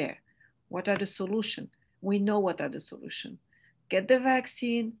be there. What are the solutions? We know what are the solutions. Get the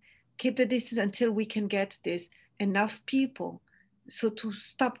vaccine, keep the distance until we can get this enough people so to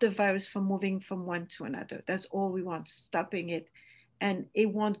stop the virus from moving from one to another. That's all we want, stopping it. And it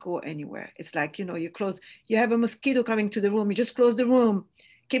won't go anywhere. It's like, you know, you have a mosquito coming to the room, you just close the room,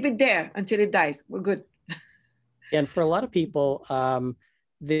 keep it there until it dies. We're good. And for a lot of people,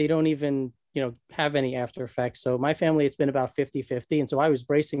 they don't even, you know, have any after effects. So my family, it's been about 50-50. And so I was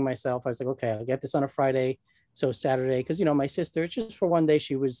bracing myself. I was like, okay, I'll get this on a Friday. So Saturday, because, you know, my sister, it's just for one day,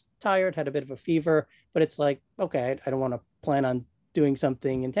 she was tired, had a bit of a fever, but it's like, okay, I don't want to plan on doing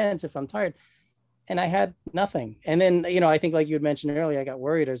something intense if I'm tired. And I had nothing. And then, you know, I think like you had mentioned earlier, I got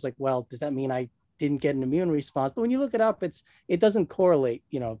worried. I was like, well, does that mean I didn't get an immune response? But when you look it up, it doesn't correlate,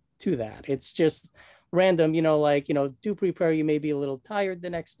 you know, to that. It's just random, you know, like, you know, do prepare, you may be a little tired the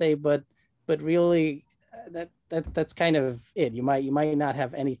next day, but really that's kind of it. You might not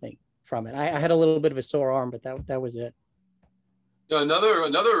have anything from it. I had a little bit of a sore arm, but that was it.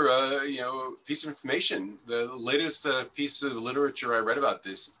 Another you know, piece of information, the latest piece of literature I read about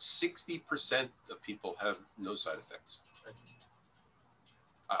this, 60% of people have no side effects.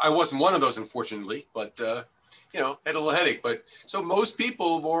 I wasn't one of those, unfortunately, but you know, had a little headache. But so most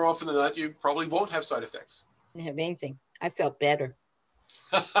people, more often than not, you probably won't have side effects. Didn't have anything. I felt better.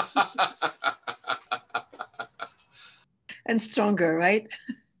 And stronger, right?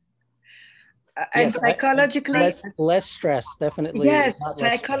 And psychologically, less stress, definitely. Yes,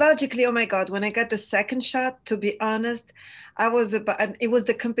 psychologically. Oh my God! When I got the second shot, to be honest, it was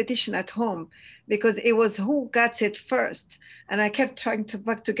the competition at home, because it was who got it first, and I kept trying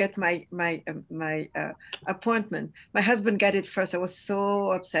to get my appointment. My husband got it first. I was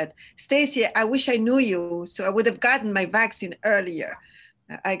so upset. Stacy, I wish I knew you, so I would have gotten my vaccine earlier.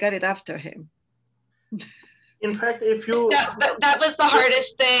 I got it after him. In fact, if you... That was the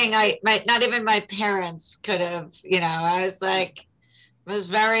hardest thing. Not even my parents could have, you know, I was like, it was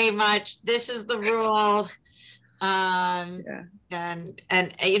very much, this is the rule. Yeah. And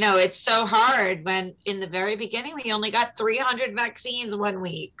you know, it's so hard when in the very beginning, we only got 300 vaccines one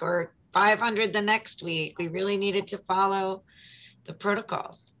week or 500 the next week. We really needed to follow the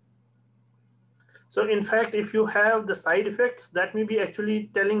protocols. So in fact, if you have the side effects, that may be actually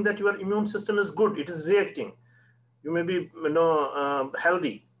telling that your immune system is good. It is reacting. You may be, you know,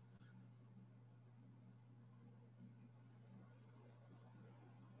 healthy.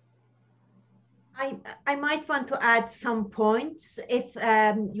 I might want to add some points. If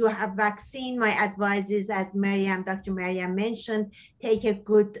you have vaccine, my advice is, as Dr. Meriem mentioned, take a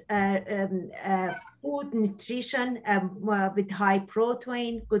good food, nutrition with high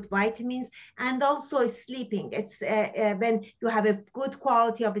protein, good vitamins, and also sleeping. It's when you have a good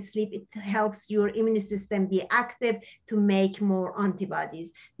quality of sleep, it helps your immune system be active to make more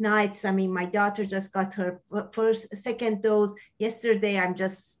antibodies. Nights, I mean, my daughter just got her second dose yesterday. I'm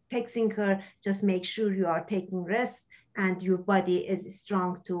just texting her, just make sure you are taking rest and your body is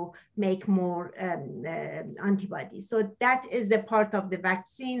strong to make more antibodies. So that is a part of the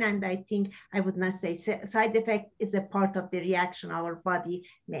vaccine. And I think I would not say side effect is a part of the reaction our body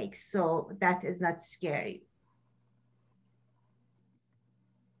makes. So that is not scary.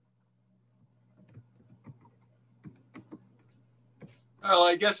 Well,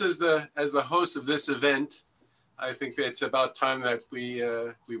 I guess as the host of this event, I think it's about time that we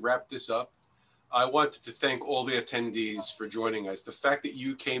wrap this up. I wanted to thank all the attendees for joining us. The fact that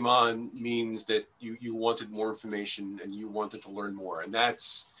you came on means that you wanted more information and you wanted to learn more, and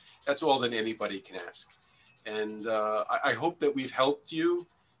that's all that anybody can ask. And I hope that we've helped you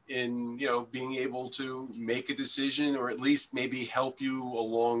in, you know, being able to make a decision, or at least maybe help you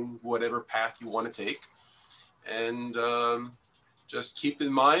along whatever path you want to take. And just keep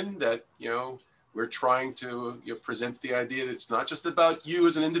in mind that, you know, we're trying to, you know, present the idea that it's not just about you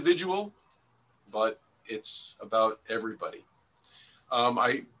as an individual, but it's about everybody.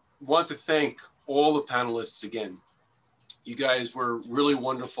 I want to thank all the panelists again. You guys were really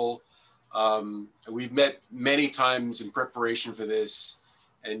wonderful. We've met many times in preparation for this,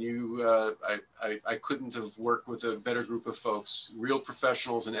 and I couldn't have worked with a better group of folks, real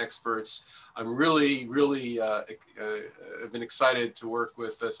professionals and experts. I'm really have been excited to work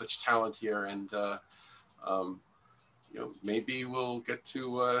with such talent here, and you know, maybe we'll get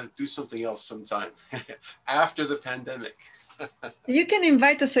to do something else sometime after the pandemic. You can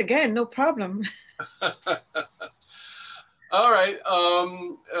invite us again, no problem. All right,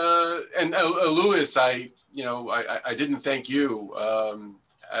 and Louis, I didn't thank you.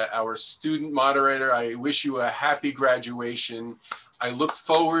 Our student moderator, I wish you a happy graduation. I look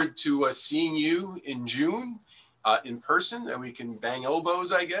forward to seeing you in June in person, and we can bang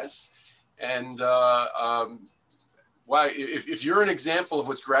elbows, I guess. And why, if you're an example of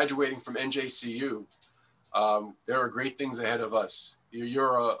what's graduating from NJCU, there are great things ahead of us.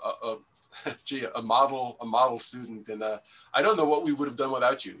 You're a model student, and I don't know what we would have done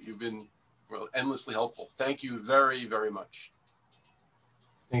without you. You've been endlessly helpful. Thank you very, very much.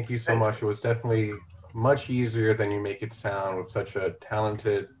 Thank you so much. It was definitely much easier than you make it sound with such a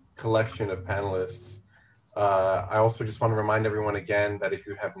talented collection of panelists. I also just want to remind everyone again that if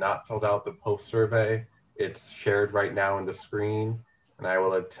you have not filled out the post survey, it's shared right now in the screen, and I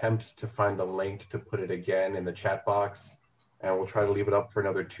will attempt to find the link to put it again in the chat box, and we'll try to leave it up for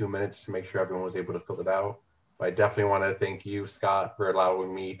another 2 minutes to make sure everyone was able to fill it out. But I definitely want to thank you, Scott, for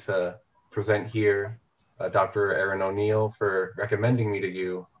allowing me to present here, Dr. Erin O'Neill for recommending me to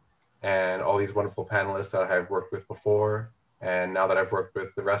you, and all these wonderful panelists that I have worked with before. And now that I've worked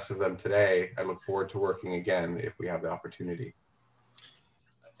with the rest of them today, I look forward to working again if we have the opportunity.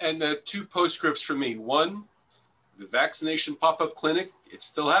 And 2 postscripts from me. 1, the vaccination pop-up clinic, it's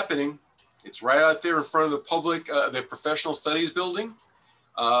still happening. It's right out there in front of the public, the professional studies building,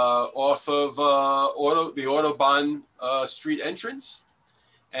 off of the Autobahn Street entrance.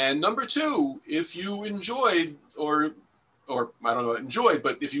 And number 2, if you enjoyed, or I don't know, enjoyed,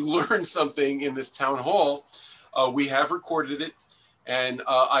 but if you learned something in this town hall, we have recorded it. And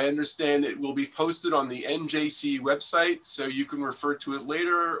I understand it will be posted on the NJCU website, so you can refer to it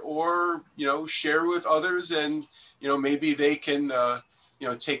later, or share with others, and maybe they can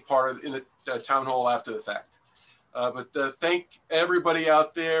take part in the town hall after the fact. But thank everybody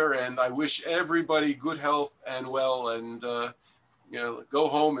out there, and I wish everybody good health and well, and go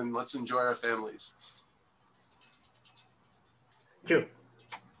home and let's enjoy our families. Thank you.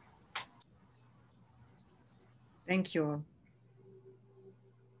 Thank you.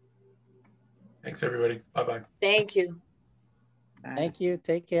 Thanks, everybody. Bye-bye. Thank you. Bye. Thank you.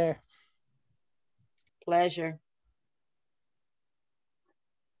 Take care. Pleasure.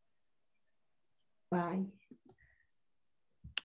 Bye.